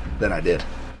event that I did.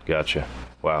 Gotcha.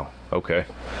 Wow. Okay.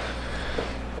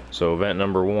 So event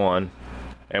number 1,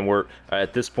 and we're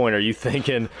at this point. Are you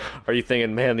thinking,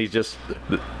 man, you just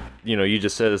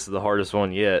said this is the hardest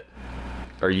one yet.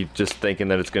 Are you just thinking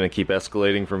that it's going to keep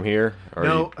escalating from here? Are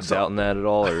you doubting that at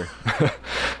all, or?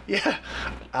 Yeah,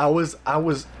 I was.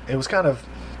 It was kind of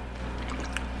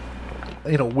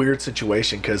weird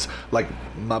situation because, like,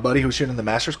 my buddy who was shooting the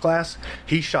master's class,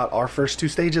 he shot our first 2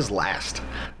 stages last.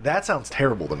 That sounds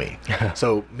terrible to me.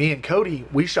 So me and Cody,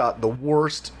 we shot the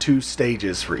worst 2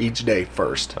 stages for each day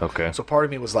first. Okay. So part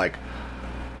of me was like,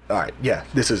 all right, yeah,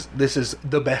 this is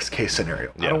the best case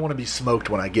scenario. Yeah. I don't want to be smoked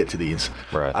when I get to these.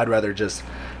 Right. I'd rather just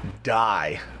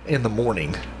die in the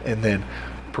morning, and then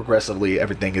progressively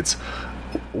everything gets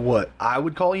what I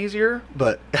would call easier,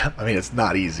 but I mean, it's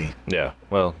not easy. Yeah.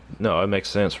 Well, no, it makes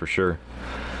sense for sure.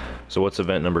 So what's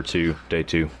event number 2, day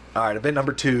 2? All right, event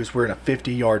number 2 is we're in a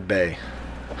 50-yard bay,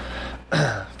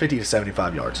 50 to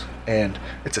 75 yards, and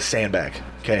it's a sandbag,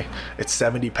 okay? It's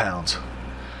 70 pounds.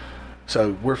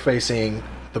 So we're facing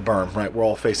the berm, right? We're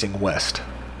all facing west.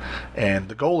 And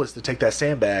the goal is to take that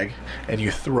sandbag and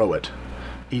you throw it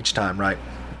each time, right?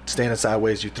 Standing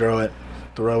sideways, you throw it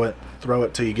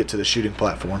till you get to the shooting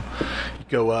platform. You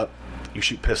go up, you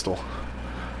shoot pistol.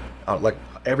 Like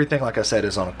everything, like I said,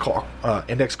 is on a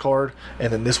index card,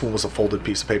 and then this one was a folded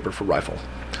piece of paper for rifle.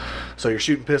 So you're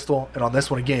shooting pistol, and on this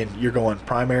one again, you're going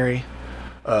primary,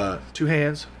 2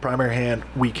 hands, primary hand,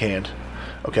 weak hand,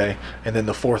 okay? And then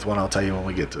the fourth one I'll tell you when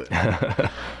we get to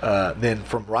it. Then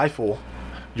from rifle,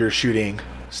 you're shooting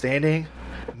standing,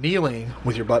 kneeling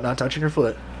with your butt not touching your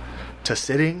foot, to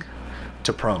sitting,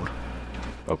 to prone.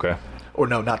 Okay. Or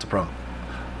no, not to prone.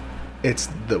 It's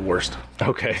the worst.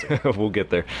 Okay, we'll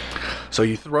get there. So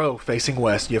you throw facing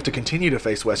west. You have to continue to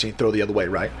face west, and you throw the other way,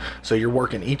 right? So you're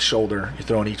working each shoulder. You're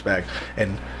throwing each bag.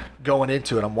 And going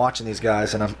into it, I'm watching these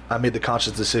guys, and I made the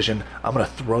conscious decision, I'm going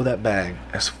to throw that bag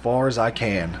as far as I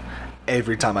can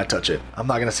every time I touch it. I'm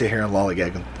not going to sit here and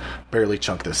lollygag and barely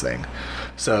chunk this thing.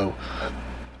 So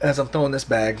as I'm throwing this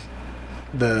bag,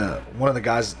 one of the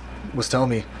guys was telling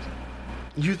me,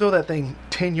 you throw that thing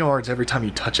 10 yards every time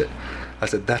you touch it. I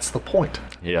said, that's the point.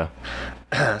 Yeah.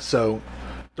 So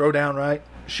throw down right,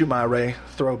 shoot my array,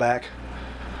 throw back.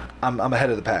 I'm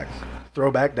ahead of the pack. Throw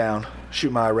back down,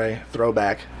 shoot my array, throw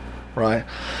back, right?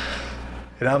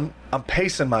 And I'm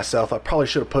pacing myself. I probably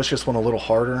should have pushed this one a little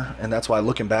harder, and that's why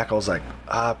looking back, I was like,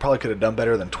 I probably could have done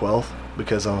better than 12th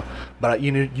because,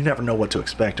 you never know what to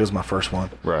expect. It was my first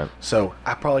one, right? So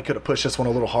I probably could have pushed this one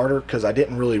a little harder because I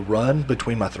didn't really run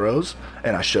between my throws,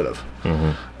 and I should have.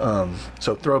 Mm-hmm.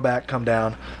 So throw back, come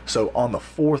down. So on the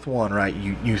fourth one, right,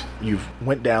 you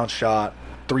went down, shot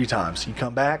 3 times. You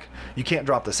come back, you can't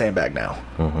drop the sandbag now.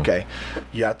 Mm-hmm. Okay,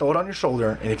 you gotta throw it on your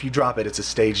shoulder, and if you drop it, it's a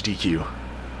stage DQ.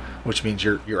 Which means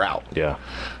you're out. Yeah.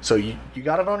 So you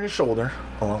got it on your shoulder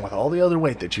along with all the other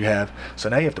weight that you have. So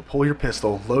now you have to pull your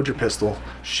pistol, load your pistol,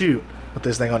 shoot with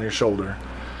this thing on your shoulder,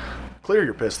 clear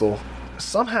your pistol,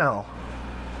 somehow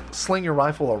sling your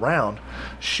rifle around,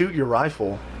 shoot your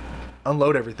rifle,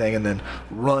 unload everything, and then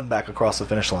run back across the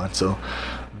finish line. So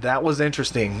that was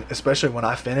interesting, especially when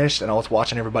I finished and I was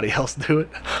watching everybody else do it.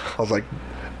 I was like,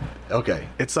 okay,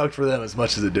 it sucked for them as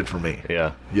much as it did for me.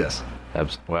 Yeah. Yes.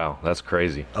 Wow, that's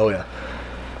crazy. Oh, yeah.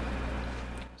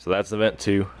 So that's event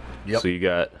 2. Yep. So you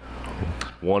got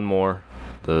one more,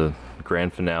 the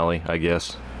grand finale, I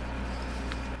guess.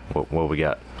 What we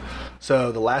got?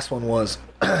 So the last one was,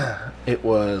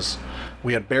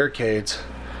 we had barricades,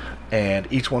 and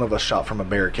each one of us shot from a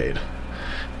barricade.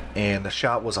 And the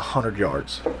shot was 100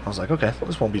 yards. I was like, okay,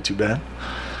 this won't be too bad.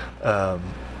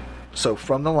 So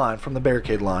from the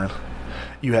barricade line,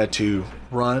 you had to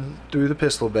run through the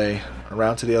pistol bay,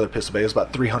 around to the other pistol bay. It was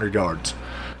about 300 yards.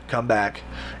 Come back,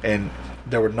 and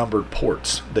there were numbered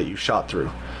ports that you shot through.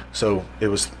 So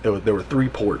there were 3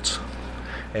 ports.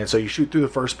 And so you shoot through the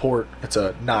first port. It's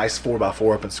a nice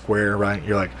 4x4 up and square, right?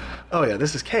 You're like, oh yeah,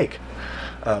 this is cake.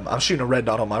 I'm shooting a red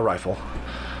dot on my rifle.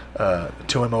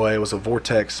 2 MOA was a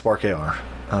Vortex Spark AR.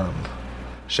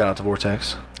 Shout out to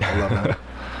Vortex. I love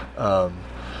that.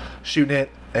 Shooting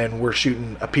it, and we're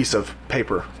shooting a piece of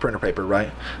paper, printer paper,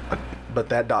 right? But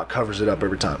that dot covers it up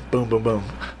every time. Boom, boom, boom.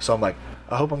 So I'm like,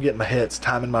 I hope I'm getting my hits,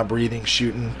 timing my breathing,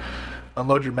 shooting.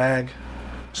 Unload your mag,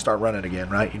 start running again,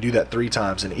 right? You do that 3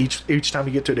 times, and each time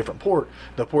you get to a different port,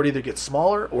 the port either gets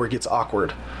smaller or it gets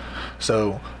awkward.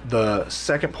 So the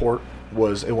second port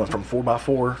it went from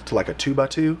 4x4 to like a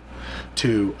 2x2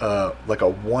 to like a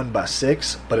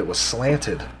 1x6, but it was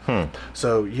slanted.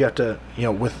 So you have to,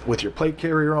 with your plate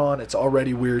carrier on, it's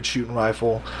already weird shooting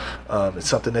rifle. It's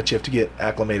something that you have to get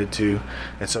acclimated to.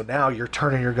 And so now you're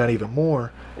turning your gun even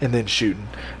more and then shooting.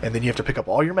 And then you have to pick up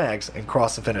all your mags and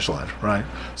cross the finish line, right?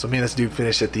 So me and this dude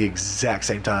finished at the exact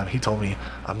same time. He told me,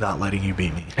 I'm not letting you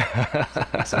beat me.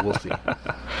 I said, we'll see.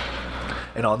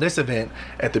 And on this event,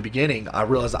 at the beginning, I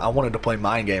realized I wanted to play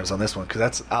mind games on this one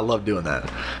because I love doing that.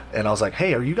 And I was like,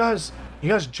 hey, are you guys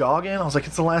jogging? I was like,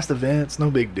 it's the last event. It's no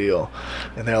big deal.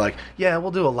 And they're like, yeah,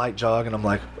 we'll do a light jog. And I'm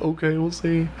like, okay, we'll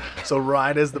see. So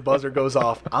right as the buzzer goes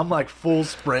off, I'm like full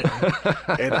sprinting.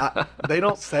 And they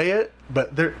don't say it,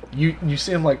 but you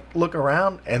see them like look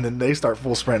around, and then they start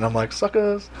full sprinting. I'm like,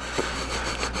 suckers.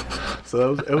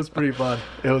 So it was pretty fun.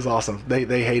 It was awesome.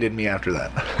 They hated me after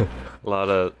that. A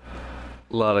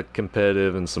lot of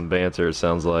competitive and some banter, it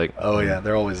sounds like. Oh yeah,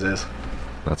 there always is.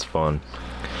 That's fun.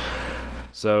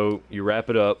 So you wrap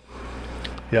it up.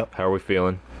 Yep. How are we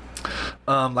feeling?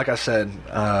 Like I said,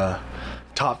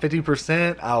 top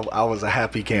 50%, I was a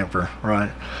happy camper,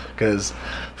 right? Because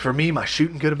for me, my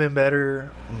shooting could have been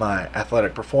better, my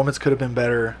athletic performance could have been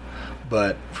better,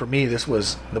 but for me, this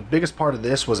was the biggest part of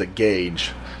this was a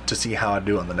gauge to see how I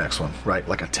do on the next one, right?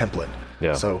 Like a template.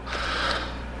 Yeah. So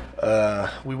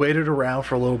we waited around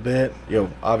for a little bit,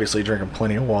 obviously drinking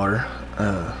plenty of water,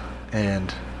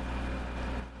 and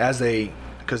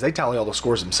because they tally all the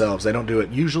scores themselves. They don't do it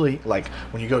usually. Like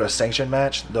when you go to a sanctioned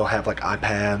match, they'll have like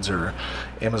iPads or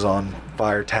Amazon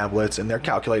Fire tablets, and they're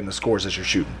calculating the scores as you're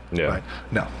shooting. Yeah. Right?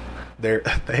 No, they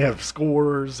have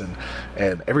scores and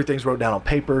everything's wrote down on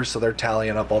paper, so they're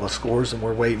tallying up all the scores, and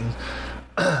we're waiting.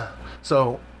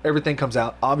 So everything comes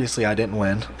out. Obviously, I didn't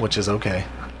win, which is okay.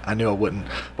 I knew I wouldn't.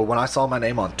 But when I saw my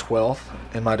name on 12th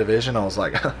in my division, I was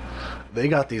like, they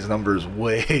got these numbers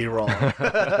way wrong.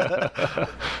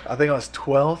 I think I was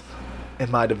 12th in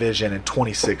my division and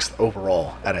 26th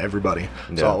overall out of everybody.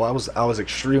 Yeah. So I was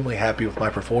extremely happy with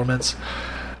my performance.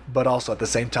 But also at the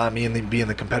same time, being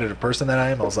the competitive person that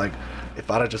I am, I was like, if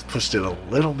I'd have just pushed it a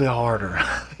little bit harder,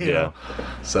 you know?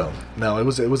 So no, it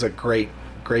was a great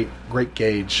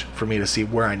gauge for me to see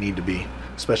where I need to be.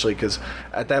 Especially because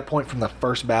at that point from the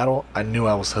first battle, I knew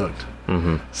I was hooked.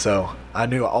 Mm-hmm. So I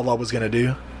knew all I was going to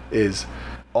do is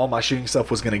all my shooting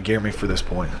stuff was going to gear me for this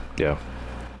point. Yeah.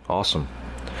 Awesome.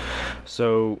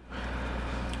 So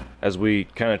as we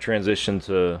kind of transition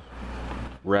to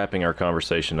wrapping our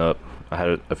conversation up, I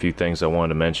had a few things I wanted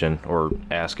to mention or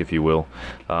ask, if you will.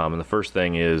 And the first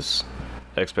thing is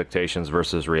expectations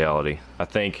versus reality. I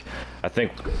think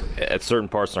at certain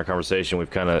parts in our conversation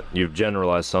you've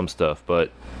generalized some stuff,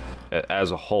 but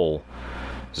as a whole,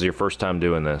 this is your first time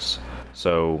doing this.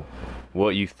 So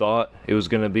what you thought it was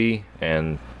going to be,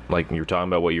 and like you were talking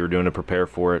about what you were doing to prepare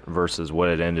for it versus what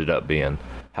it ended up being,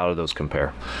 how did those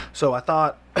compare? So I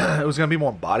thought it was going to be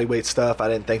more bodyweight stuff. I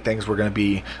didn't think things were going to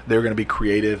be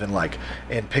creative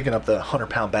and picking up the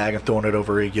 100-pound bag and throwing it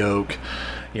over a yoke.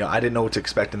 I didn't know what to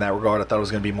expect in that regard. I thought it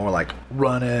was going to be more like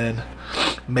running,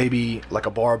 maybe like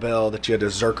a barbell that you had to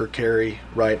zerker carry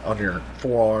right on your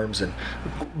forearms and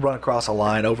run across a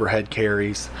line, overhead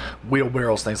carries,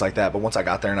 wheelbarrows, things like that. But once I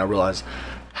got there and I realized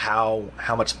how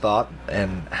much thought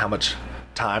and how much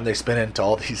time they spent into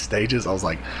all these stages, I was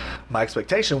like, my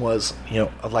expectation was,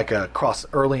 like a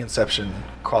early inception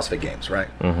CrossFit Games, right?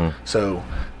 Mm-hmm. So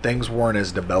things weren't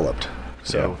as developed.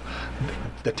 So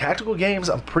the tactical games,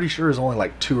 I'm pretty sure, is only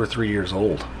like 2 or 3 years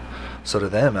old. So to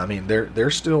them, I mean, they're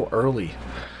still early.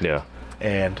 Yeah.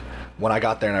 And when I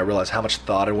got there and I realized how much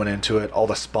thought I went into it, all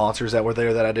the sponsors that were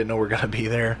there that I didn't know were going to be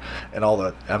there, and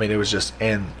it was just,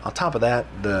 and on top of that,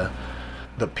 the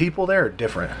people there are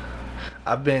different.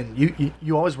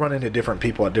 You always run into different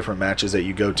people at different matches that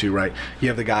you go to, right? You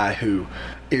have the guy who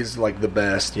is like the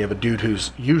best. You have a dude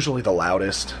who's usually the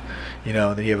loudest, and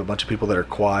then you have a bunch of people that are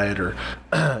quiet, or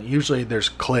usually there's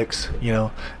cliques,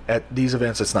 At these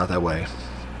events, it's not that way.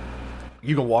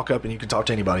 You can walk up and you can talk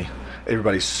to anybody.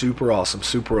 Everybody's super awesome,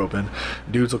 super open.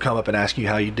 Dudes will come up and ask you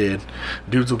how you did.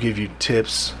 Dudes will give you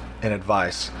tips and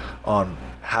advice on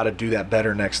how to do that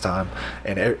better next time.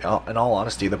 And in all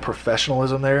honesty, the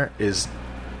professionalism there is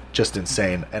just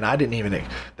insane. And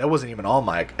that wasn't even on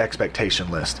my expectation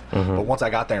list. Mm-hmm. But once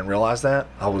I got there and realized that,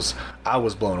 I was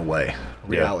blown away,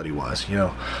 reality wise,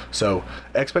 So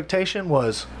expectation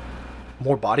was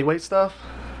more body weight stuff,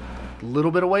 a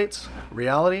little bit of weights.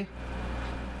 Reality,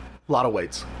 a lot of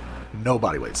weights, no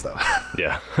body weight stuff.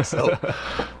 Yeah. So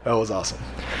that was awesome.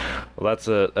 Well,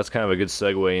 that's kind of a good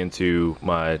segue into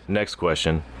my next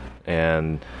question.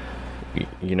 And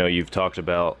you've talked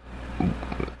about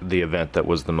the event that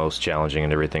was the most challenging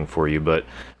and everything for you, but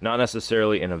not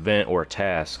necessarily an event or a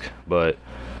task, but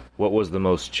what was the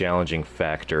most challenging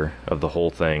factor of the whole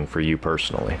thing for you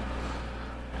personally?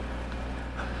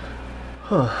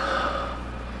 I'd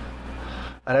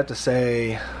have to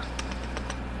say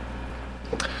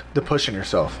the pushing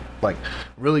yourself, like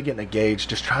really getting a gauge,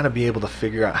 just trying to be able to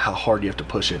figure out how hard you have to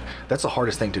push it. That's the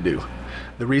hardest thing to do.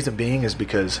 The reason being is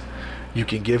because you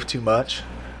can give too much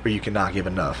or you cannot give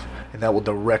enough, and that will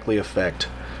directly affect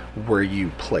where you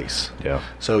place. Yeah.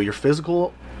 So your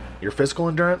physical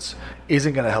endurance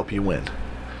isn't going to help you win.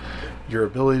 Your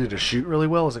ability to shoot really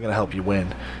well isn't going to help you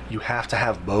win. You have to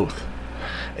have both.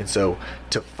 And so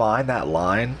to find that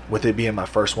line, with it being my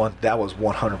first one, that was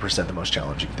 100% the most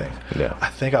challenging thing. Yeah. I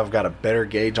think I've got a better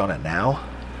gauge on it now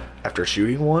after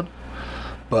shooting one,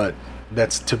 but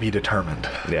that's to be determined.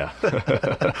 Yeah.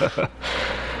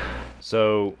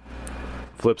 So,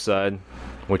 flip side,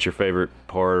 what's your favorite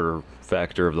part or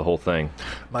factor of the whole thing?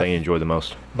 Thing you enjoy the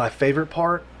most? My favorite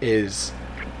part is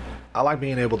I like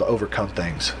being able to overcome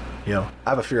things. You know, I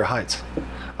have a fear of heights.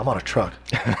 I'm on a truck.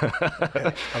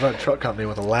 I'm at a truck company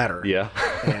with a ladder. Yeah.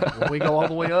 And when we go all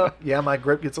the way up, yeah, my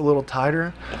grip gets a little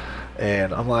tighter,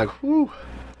 and I'm like, whoo,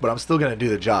 but I'm still going to do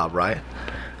the job, right?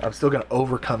 I'm still going to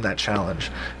overcome that challenge.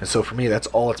 And so for me, that's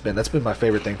all it's been. That's been my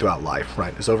favorite thing throughout life,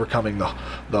 right? Is overcoming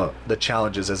the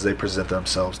challenges as they present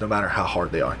themselves, no matter how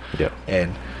hard they are. Yeah.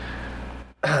 And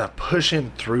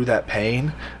pushing through that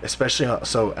pain, especially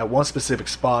so at one specific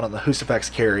spot on the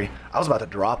Husaflex carry, I was about to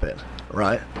drop it,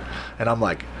 right? And I'm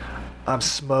like, I'm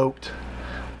smoked.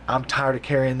 I'm tired of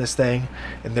carrying this thing,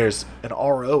 and there's an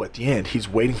RO at the end. He's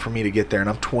waiting for me to get there, and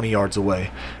I'm 20 yards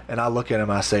away. And I look at him,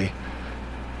 and I say,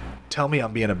 tell me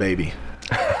I'm being a baby.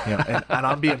 You know, and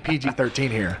I'm being PG-13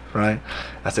 here, right?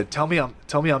 I said, tell me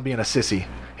I'm being a sissy.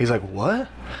 He's like, what?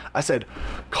 I said,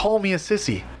 call me a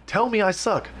sissy. Tell me I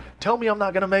suck. Tell me I'm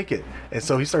not going to make it. And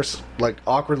so he starts like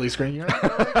awkwardly screaming, you're not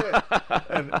going to make it.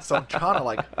 And so I'm trying to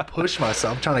like push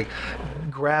myself. I'm trying to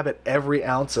grab at every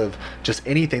ounce of just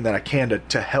anything that I can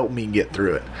to help me get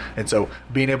through it. And so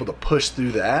being able to push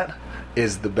through that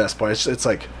is the best part. It's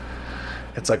like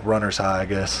runner's high, I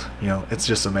guess. You know, it's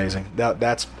just amazing.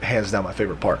 That's hands down my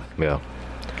favorite part. Yeah.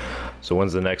 So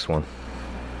when's the next one?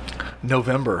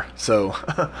 November. So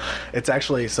it's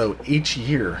actually, so each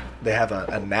year they have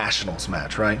a nationals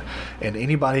match, right? And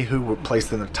anybody who were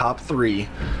placed in the top 3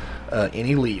 in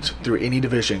elite through any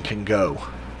division can go,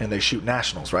 and they shoot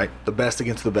nationals, right? The best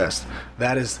against the best.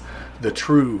 That is the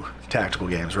true tactical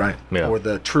games, right? Yeah. Or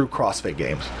the true CrossFit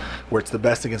games, where it's the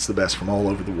best against the best from all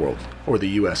over the world, or the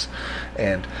U.S.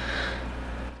 And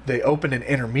they opened an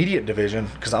intermediate division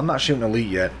because I'm not shooting elite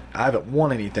yet. I haven't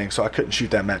won anything, so I couldn't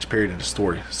shoot that match, period, in the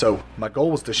story. So my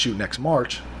goal was to shoot next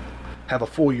March, have a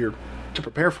full year to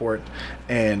prepare for it,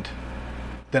 and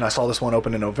then I saw this one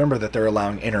open in November that they're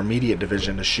allowing intermediate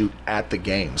division to shoot at the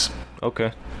games.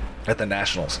 Okay. At the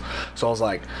nationals. So I was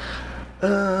like,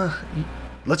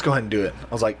 let's go ahead and do it.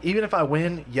 I was like, even if I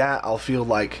win, yeah, I'll feel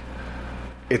like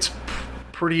it's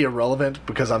pretty irrelevant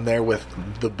because I'm there with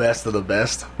the best of the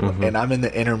best, and I'm in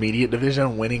the intermediate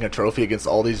division winning a trophy against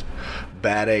all these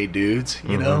bad A dudes,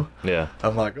 you know? Yeah.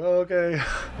 I'm like, oh, okay.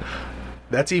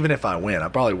 That's even if I win. I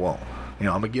probably won't. You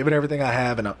know, I'm gonna give it everything I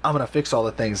have, and I'm gonna fix all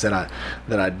the things that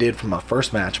I did from my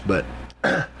first match, but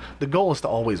the goal is to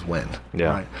always win. Yeah.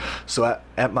 Right? So at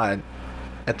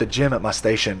the gym at my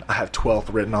station, I have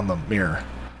 12th written on the mirror,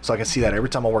 so I can see that every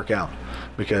time I work out,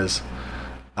 because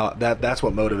that's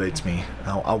what motivates me.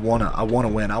 I wanna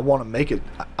win. I wanna make it.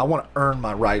 I wanna earn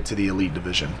my right to the elite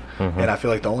division, and I feel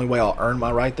like the only way I'll earn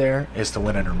my right there is to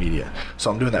win intermediate.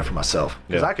 So I'm doing that for myself,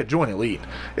 because I could join elite.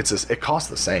 It costs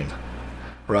the same,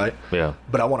 right? Yeah.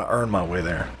 But I want to earn my way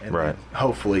there, and right. then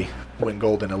hopefully win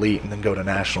gold in elite, and then go to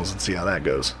nationals and see how that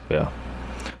goes. Yeah.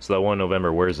 So that one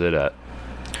November, where's it at?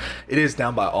 It is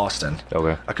down by Austin.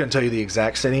 Okay. I couldn't tell you the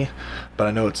exact city, but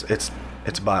I know it's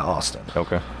by Austin.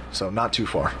 Okay. So not too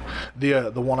far.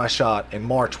 The one I shot in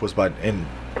March was in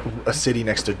a city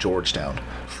next to Georgetown,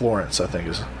 Florence, I think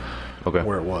is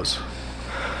where it was.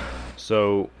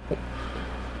 So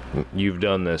you've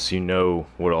done this. You know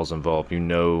what all's involved. You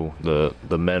know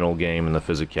the mental game and the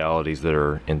physicalities that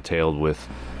are entailed with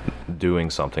doing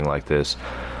something like this.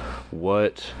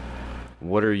 What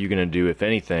are you going to do, if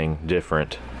anything,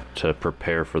 different to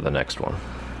prepare for the next one?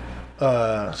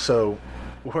 So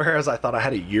whereas I thought I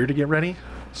had a year to get ready,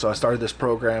 so I started this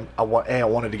program. I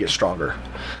wanted to get stronger,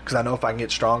 because I know if I can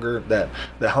get stronger, that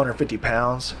the 150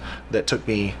 pounds that took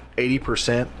me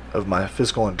 80% of my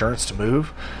physical endurance to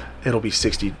move, it'll be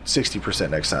 60%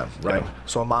 next time, right? Yeah.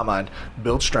 So in my mind,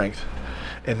 build strength,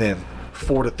 and then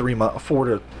probably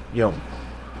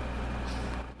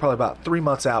about 3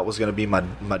 months out was going to be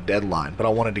my deadline, but I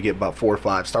wanted to get about 4 or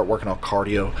 5, start working on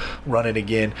cardio, running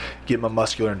again, get my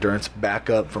muscular endurance back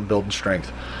up from building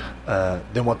strength.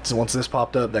 Then once this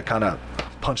popped up, that kind of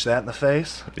punched that in the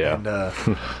face. Yeah.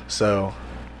 And so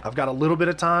I've got a little bit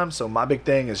of time, so my big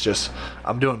thing is just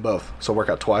I'm doing both. So work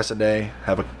out twice a day,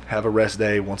 have a rest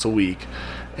day once a week,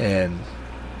 and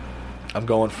I'm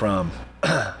going from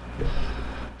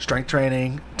strength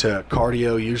training to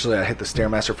cardio. Usually I hit the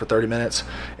Stairmaster for 30 minutes,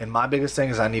 and my biggest thing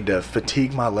is I need to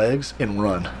fatigue my legs and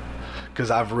run,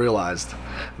 because I've realized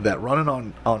that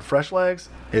running on fresh legs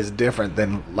is different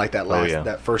than like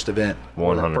that first event,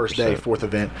 100%. First day, fourth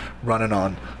event, running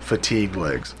on fatigued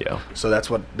legs. Yeah. So that's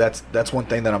one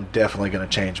thing that I'm definitely going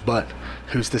to change. But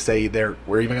who's to say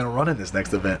we're even going to run in this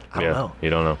next event? I don't know. You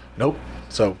don't know. Nope.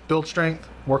 So build strength,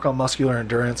 work on muscular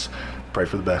endurance, pray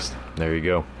for the best. There you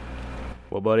go.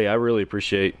 Well, buddy, I really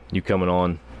appreciate you coming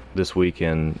on this week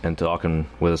and talking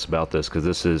with us about this, because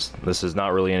this is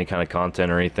not really any kind of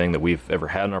content or anything that we've ever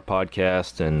had in our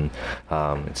podcast, and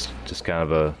it's just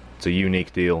kind of it's a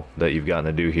unique deal that you've gotten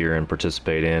to do here and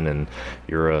participate in, and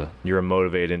you're a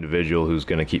motivated individual who's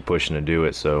going to keep pushing to do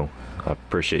it. So I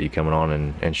appreciate you coming on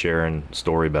and sharing a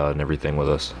story about it and everything with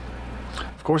us.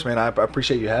 Of course, man. I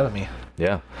appreciate you having me.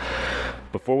 Yeah.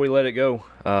 Before we let it go,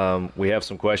 we have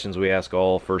some questions we ask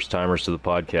all first-timers to the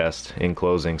podcast in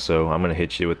closing, so I'm going to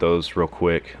hit you with those real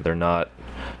quick. They're not,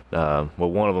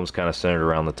 one of them's kind of centered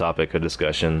around the topic of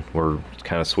discussion. We're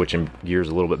kind of switching gears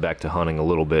a little bit back to hunting a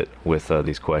little bit with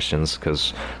these questions,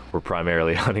 because we're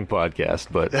primarily a hunting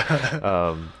podcast. But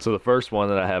so the first one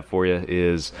that I have for you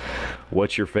is,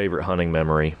 what's your favorite hunting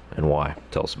memory and why?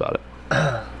 Tell us about it.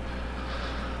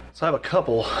 So I have a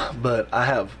couple, but I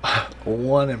have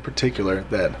one in particular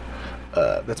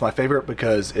that's my favorite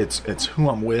because it's who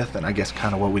I'm with and I guess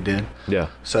kind of what we did. Yeah.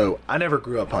 So I never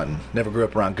grew up hunting, never grew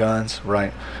up around guns,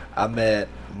 right? I met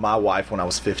my wife when I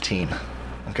was 15.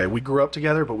 Okay, we grew up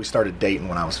together, but we started dating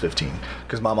when I was 15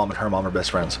 because my mom and her mom are best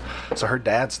friends. So her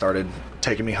dad started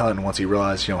taking me hunting once he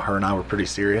realized, her and I were pretty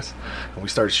serious. And we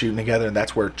started shooting together, and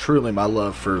that's where truly my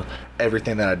love for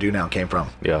everything that I do now came from.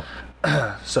 Yeah.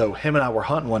 So him and I were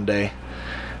hunting one day,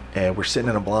 and we're sitting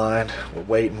in a blind. We're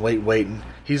waiting.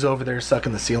 He's over there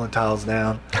sucking the ceiling tiles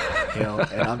down,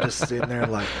 and I'm just sitting there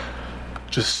like,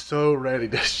 just so ready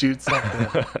to shoot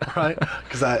something, right?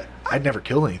 Because I'd never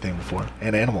killed anything before,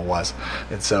 and animal-wise.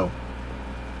 And so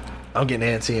I'm getting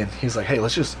antsy, and he's like, hey,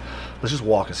 let's just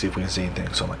walk and see if we can see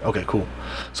anything. So I'm like, okay, cool.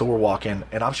 So we're walking,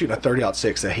 and I'm shooting a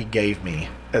 30-06 that he gave me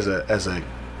as a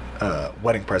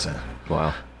wedding present.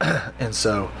 Wow. And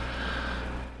so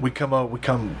we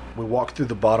walk through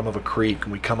the bottom of a creek,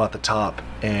 and we come out the top,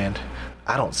 and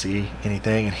I don't see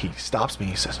anything, and he stops me.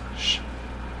 He says, shh.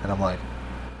 And I'm like,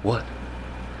 what?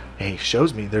 And he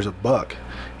shows me there's a buck,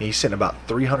 and he's sitting about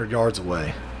 300 yards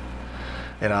away.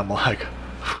 And I'm like,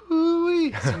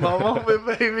 whoo-wee, it's my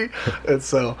moment, baby. And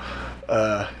so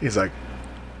he's like,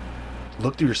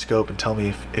 look through your scope and tell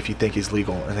me if you think he's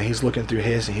legal. And then he's looking through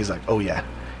his, and he's like, oh yeah,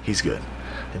 he's good.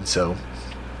 And so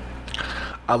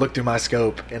I look through my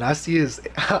scope, and I see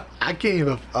I can't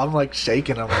even, I'm like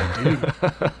shaking. I'm like, dude,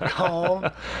 calm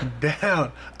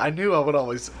down. I knew I would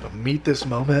always meet this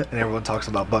moment, and everyone talks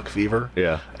about buck fever.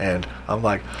 Yeah. And I'm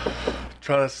like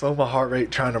trying to slow my heart rate,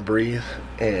 trying to breathe.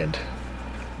 And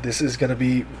this is going to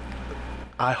be,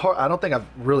 I don't think I've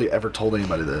really ever told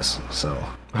anybody this. So.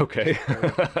 Okay.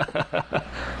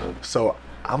 So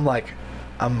I'm like,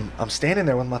 I'm standing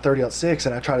there with my 30-06,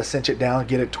 and I try to cinch it down,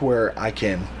 get it to where I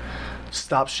can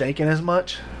stop shaking as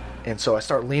much. And so I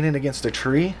start leaning against a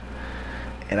tree,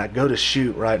 and I go to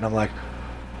shoot, right? And I'm like,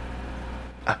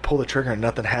 I pull the trigger and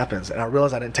nothing happens. And I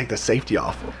realize I didn't take the safety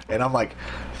off. And I'm like,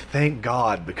 thank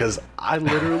God, because I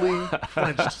literally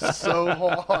flinched so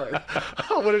hard.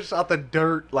 I would have shot the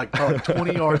dirt like probably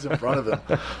 20 yards in front of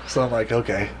him. So I'm like,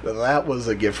 okay, that was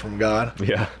a gift from God.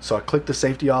 Yeah. So I click the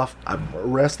safety off. I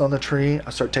rest on the tree.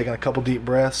 I start taking a couple deep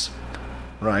breaths,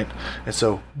 right? And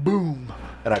so, boom,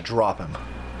 and I drop him.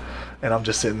 And I'm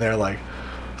just sitting there like,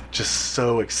 just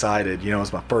so excited. It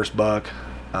was my first buck.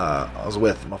 I was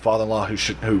with my father-in-law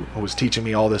who was teaching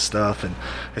me all this stuff, and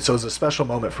so it was a special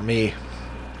moment for me.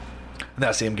 And then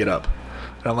I see him get up,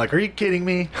 and I'm like, are you kidding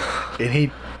me? And he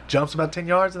jumps about 10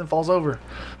 yards and then falls over.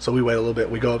 So we wait a little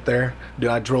bit. We go up there. Dude,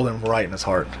 I drilled him right in his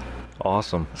heart.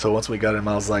 Awesome. So once we got him,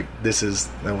 I was like,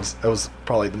 that was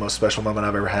probably the most special moment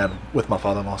I've ever had with my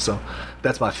father-in-law. So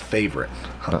that's my favorite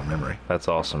hunting memory. That's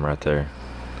awesome right there.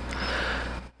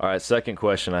 All right, second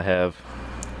question I have.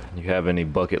 You have any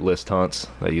bucket list hunts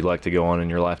that you'd like to go on in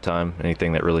your lifetime?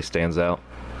 Anything that really stands out?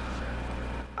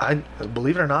 I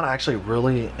believe it or not, I actually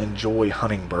really enjoy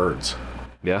hunting birds.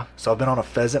 Yeah. So I've been on a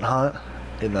pheasant hunt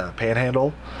in the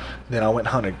Panhandle. Then I went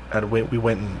hunting. We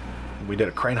went and we did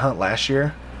a crane hunt last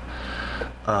year.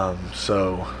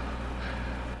 So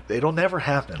it'll never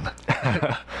happen.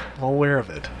 I'm aware of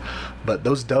it. But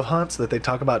those dove hunts that they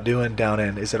talk about doing down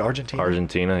in, is it Argentina?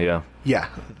 Argentina, yeah. Yeah,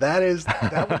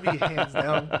 that would be hands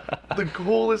down the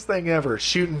coolest thing ever.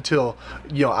 Shooting till,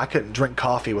 I couldn't drink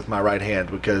coffee with my right hand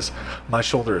because my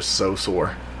shoulder is so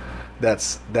sore.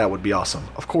 That would be awesome.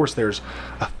 Of course, there's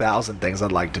 1,000 things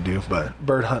I'd like to do, but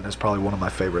bird hunting is probably one of my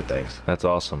favorite things. That's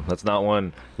awesome. That's not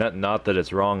one, not that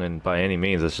it's wrong and by any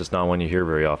means. It's just not one you hear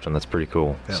very often. That's pretty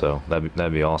cool. Yeah. So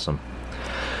that'd be awesome.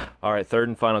 All right, third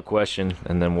and final question,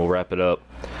 and then we'll wrap it up.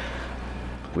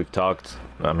 We've talked,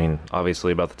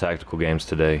 obviously about the tactical games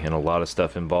today, and a lot of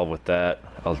stuff involved with that.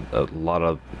 A lot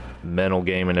of mental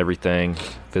game and everything,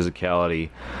 physicality.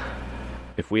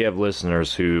 If we have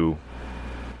listeners who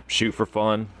shoot for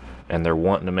fun and they're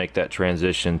wanting to make that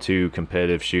transition to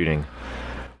competitive shooting,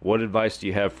 what advice do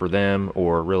you have for them,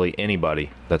 or really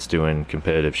anybody that's doing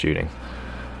competitive shooting?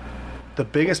 The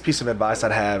biggest piece of advice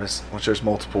I'd have is, which there's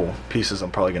multiple pieces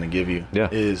I'm probably going to give you,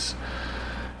 is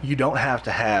you don't have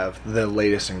to have the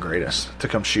latest and greatest to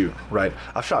come shoot, right?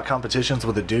 I've shot competitions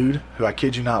with a dude who, I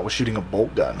kid you not, was shooting a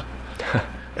bolt gun.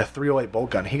 A 308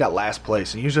 bolt gun. He got last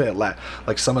place. And usually at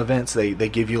like some events, they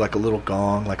give you like a little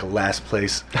gong, like a last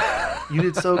place. You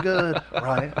did so good,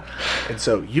 right? And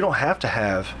so you don't have to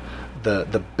have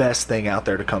the best thing out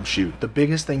there to come shoot. The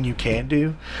biggest thing you can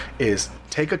do is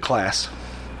take a class,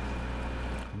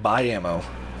 buy ammo,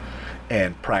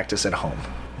 and practice at home.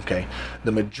 Okay,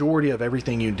 the majority of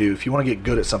everything you do, if you want to get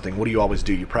good at something, what do you always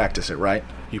do? You practice it, right?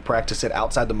 You practice it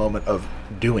outside the moment of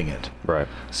doing it. Right.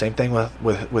 Same thing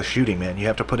with shooting, man. You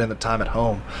have to put in the time at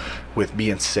home with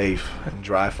being safe and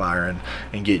dry fire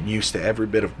and getting used to every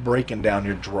bit of breaking down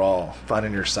your draw,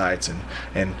 finding your sights,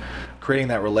 and creating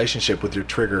that relationship with your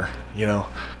trigger, you know.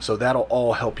 So that'll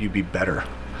all help you be better.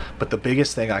 But the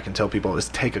biggest thing I can tell people is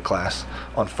take a class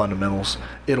on fundamentals.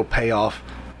 It'll pay off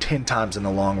 10 times in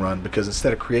the long run, because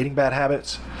instead of creating bad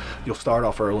habits, you'll start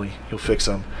off early, you'll fix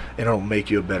them, and it'll make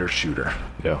you a better shooter.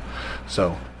 Yeah.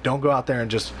 So don't go out there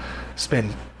and just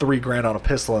spend $3,000 on a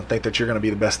pistol and think that you're going to be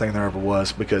the best thing there ever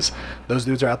was, because those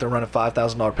dudes are out there running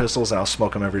 $5,000 pistols, and I'll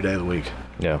smoke them every day of the week.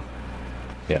 Yeah.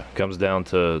 Yeah, comes down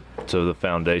to the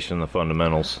foundation, the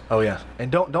fundamentals. Oh yeah, and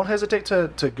don't hesitate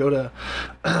to go to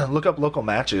look up local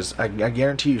matches. I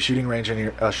guarantee you, shooting range in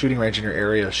your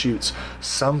area shoots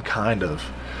some kind of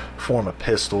form of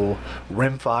pistol,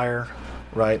 rimfire,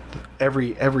 right?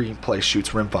 Every place shoots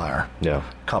rimfire. Yeah.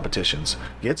 Competitions.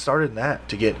 Get started in that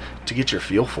to get your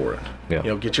feel for it. Yeah. You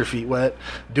know, get your feet wet,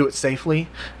 do it safely,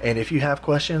 and if you have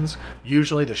questions,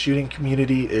 usually the shooting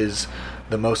community is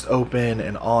the most open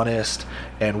and honest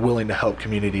and willing to help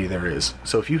community there is.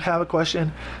 So if you have a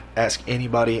question, ask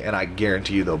anybody, and I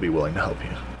guarantee you they'll be willing to help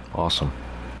you. Awesome.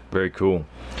 Very cool.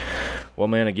 Well,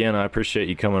 man, again, I appreciate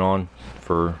you coming on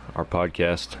for our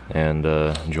podcast and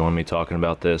joining me talking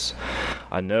about this.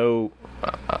 I know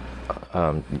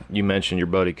you mentioned your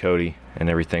buddy Cody and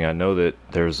everything. I know that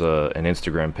there's an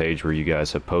Instagram page where you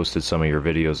guys have posted some of your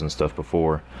videos and stuff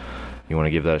before. You want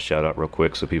to give that a shout out real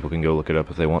quick so people can go look it up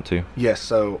if they want to? Yes.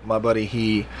 So my buddy,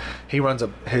 he runs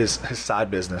his side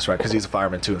business, right? Because he's a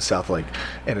fireman too in Southlake,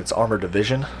 and it's Armor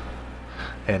Division,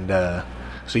 and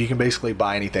so you can basically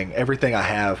buy anything. Everything I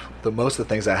have, most of the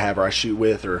things I have or I shoot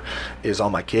with or is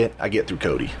on my kit, I get through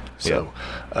Cody. So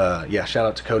shout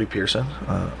out to Cody Pearson,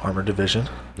 Armor Division.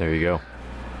 There you go.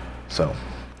 So,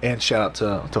 and shout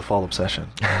out to Fall Obsession.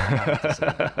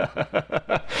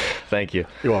 Thank you.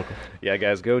 You're welcome. Yeah,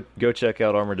 guys, go check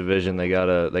out Armor Division. They got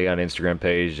an Instagram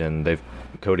page, and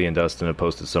Cody and Dustin have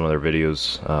posted some of their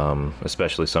videos,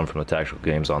 especially some from the tactical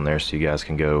games on there, so you guys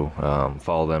can go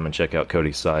follow them and check out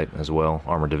Cody's site as well.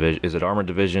 Armor Division. Is it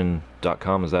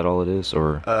armordivision.com? Is that all it is,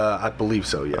 or? I believe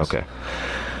so. Yes. Okay.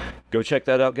 Go check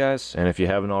that out, guys. And if you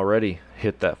haven't already,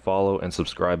 hit that follow and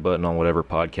subscribe button on whatever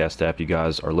podcast app you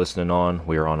guys are listening on.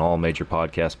 We are on all major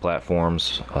podcast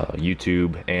platforms,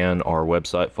 YouTube, and our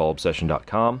website,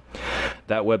 fallobsession.com.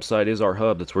 That website is our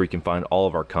hub. That's where you can find all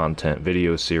of our content,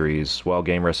 video series, wild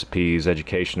game recipes,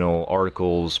 educational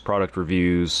articles, product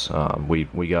reviews.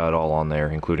 We got it all on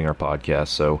there, including our podcast.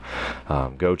 So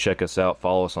go check us out.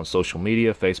 Follow us on social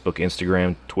media, Facebook,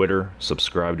 Instagram, Twitter.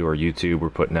 Subscribe to our YouTube. We're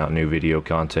putting out new video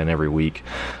content every week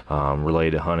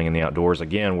related to hunting in the outdoors.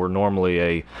 Again, we're normally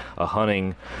a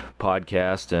hunting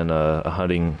podcast and a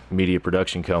hunting media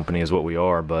production company is what we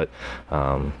are, but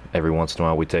every once in a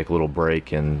while we take a little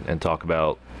break and talk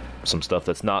about some stuff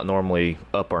that's not normally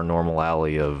up our normal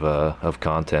alley of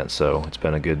content. So it's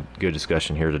been a good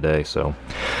discussion here today. So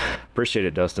appreciate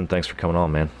it, Dustin. Thanks for coming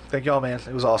on, man. Thank y'all, man.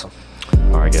 It was awesome.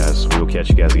 All right, guys. We'll catch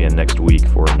you guys again next week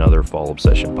for another Fall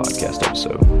Obsession podcast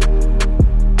episode.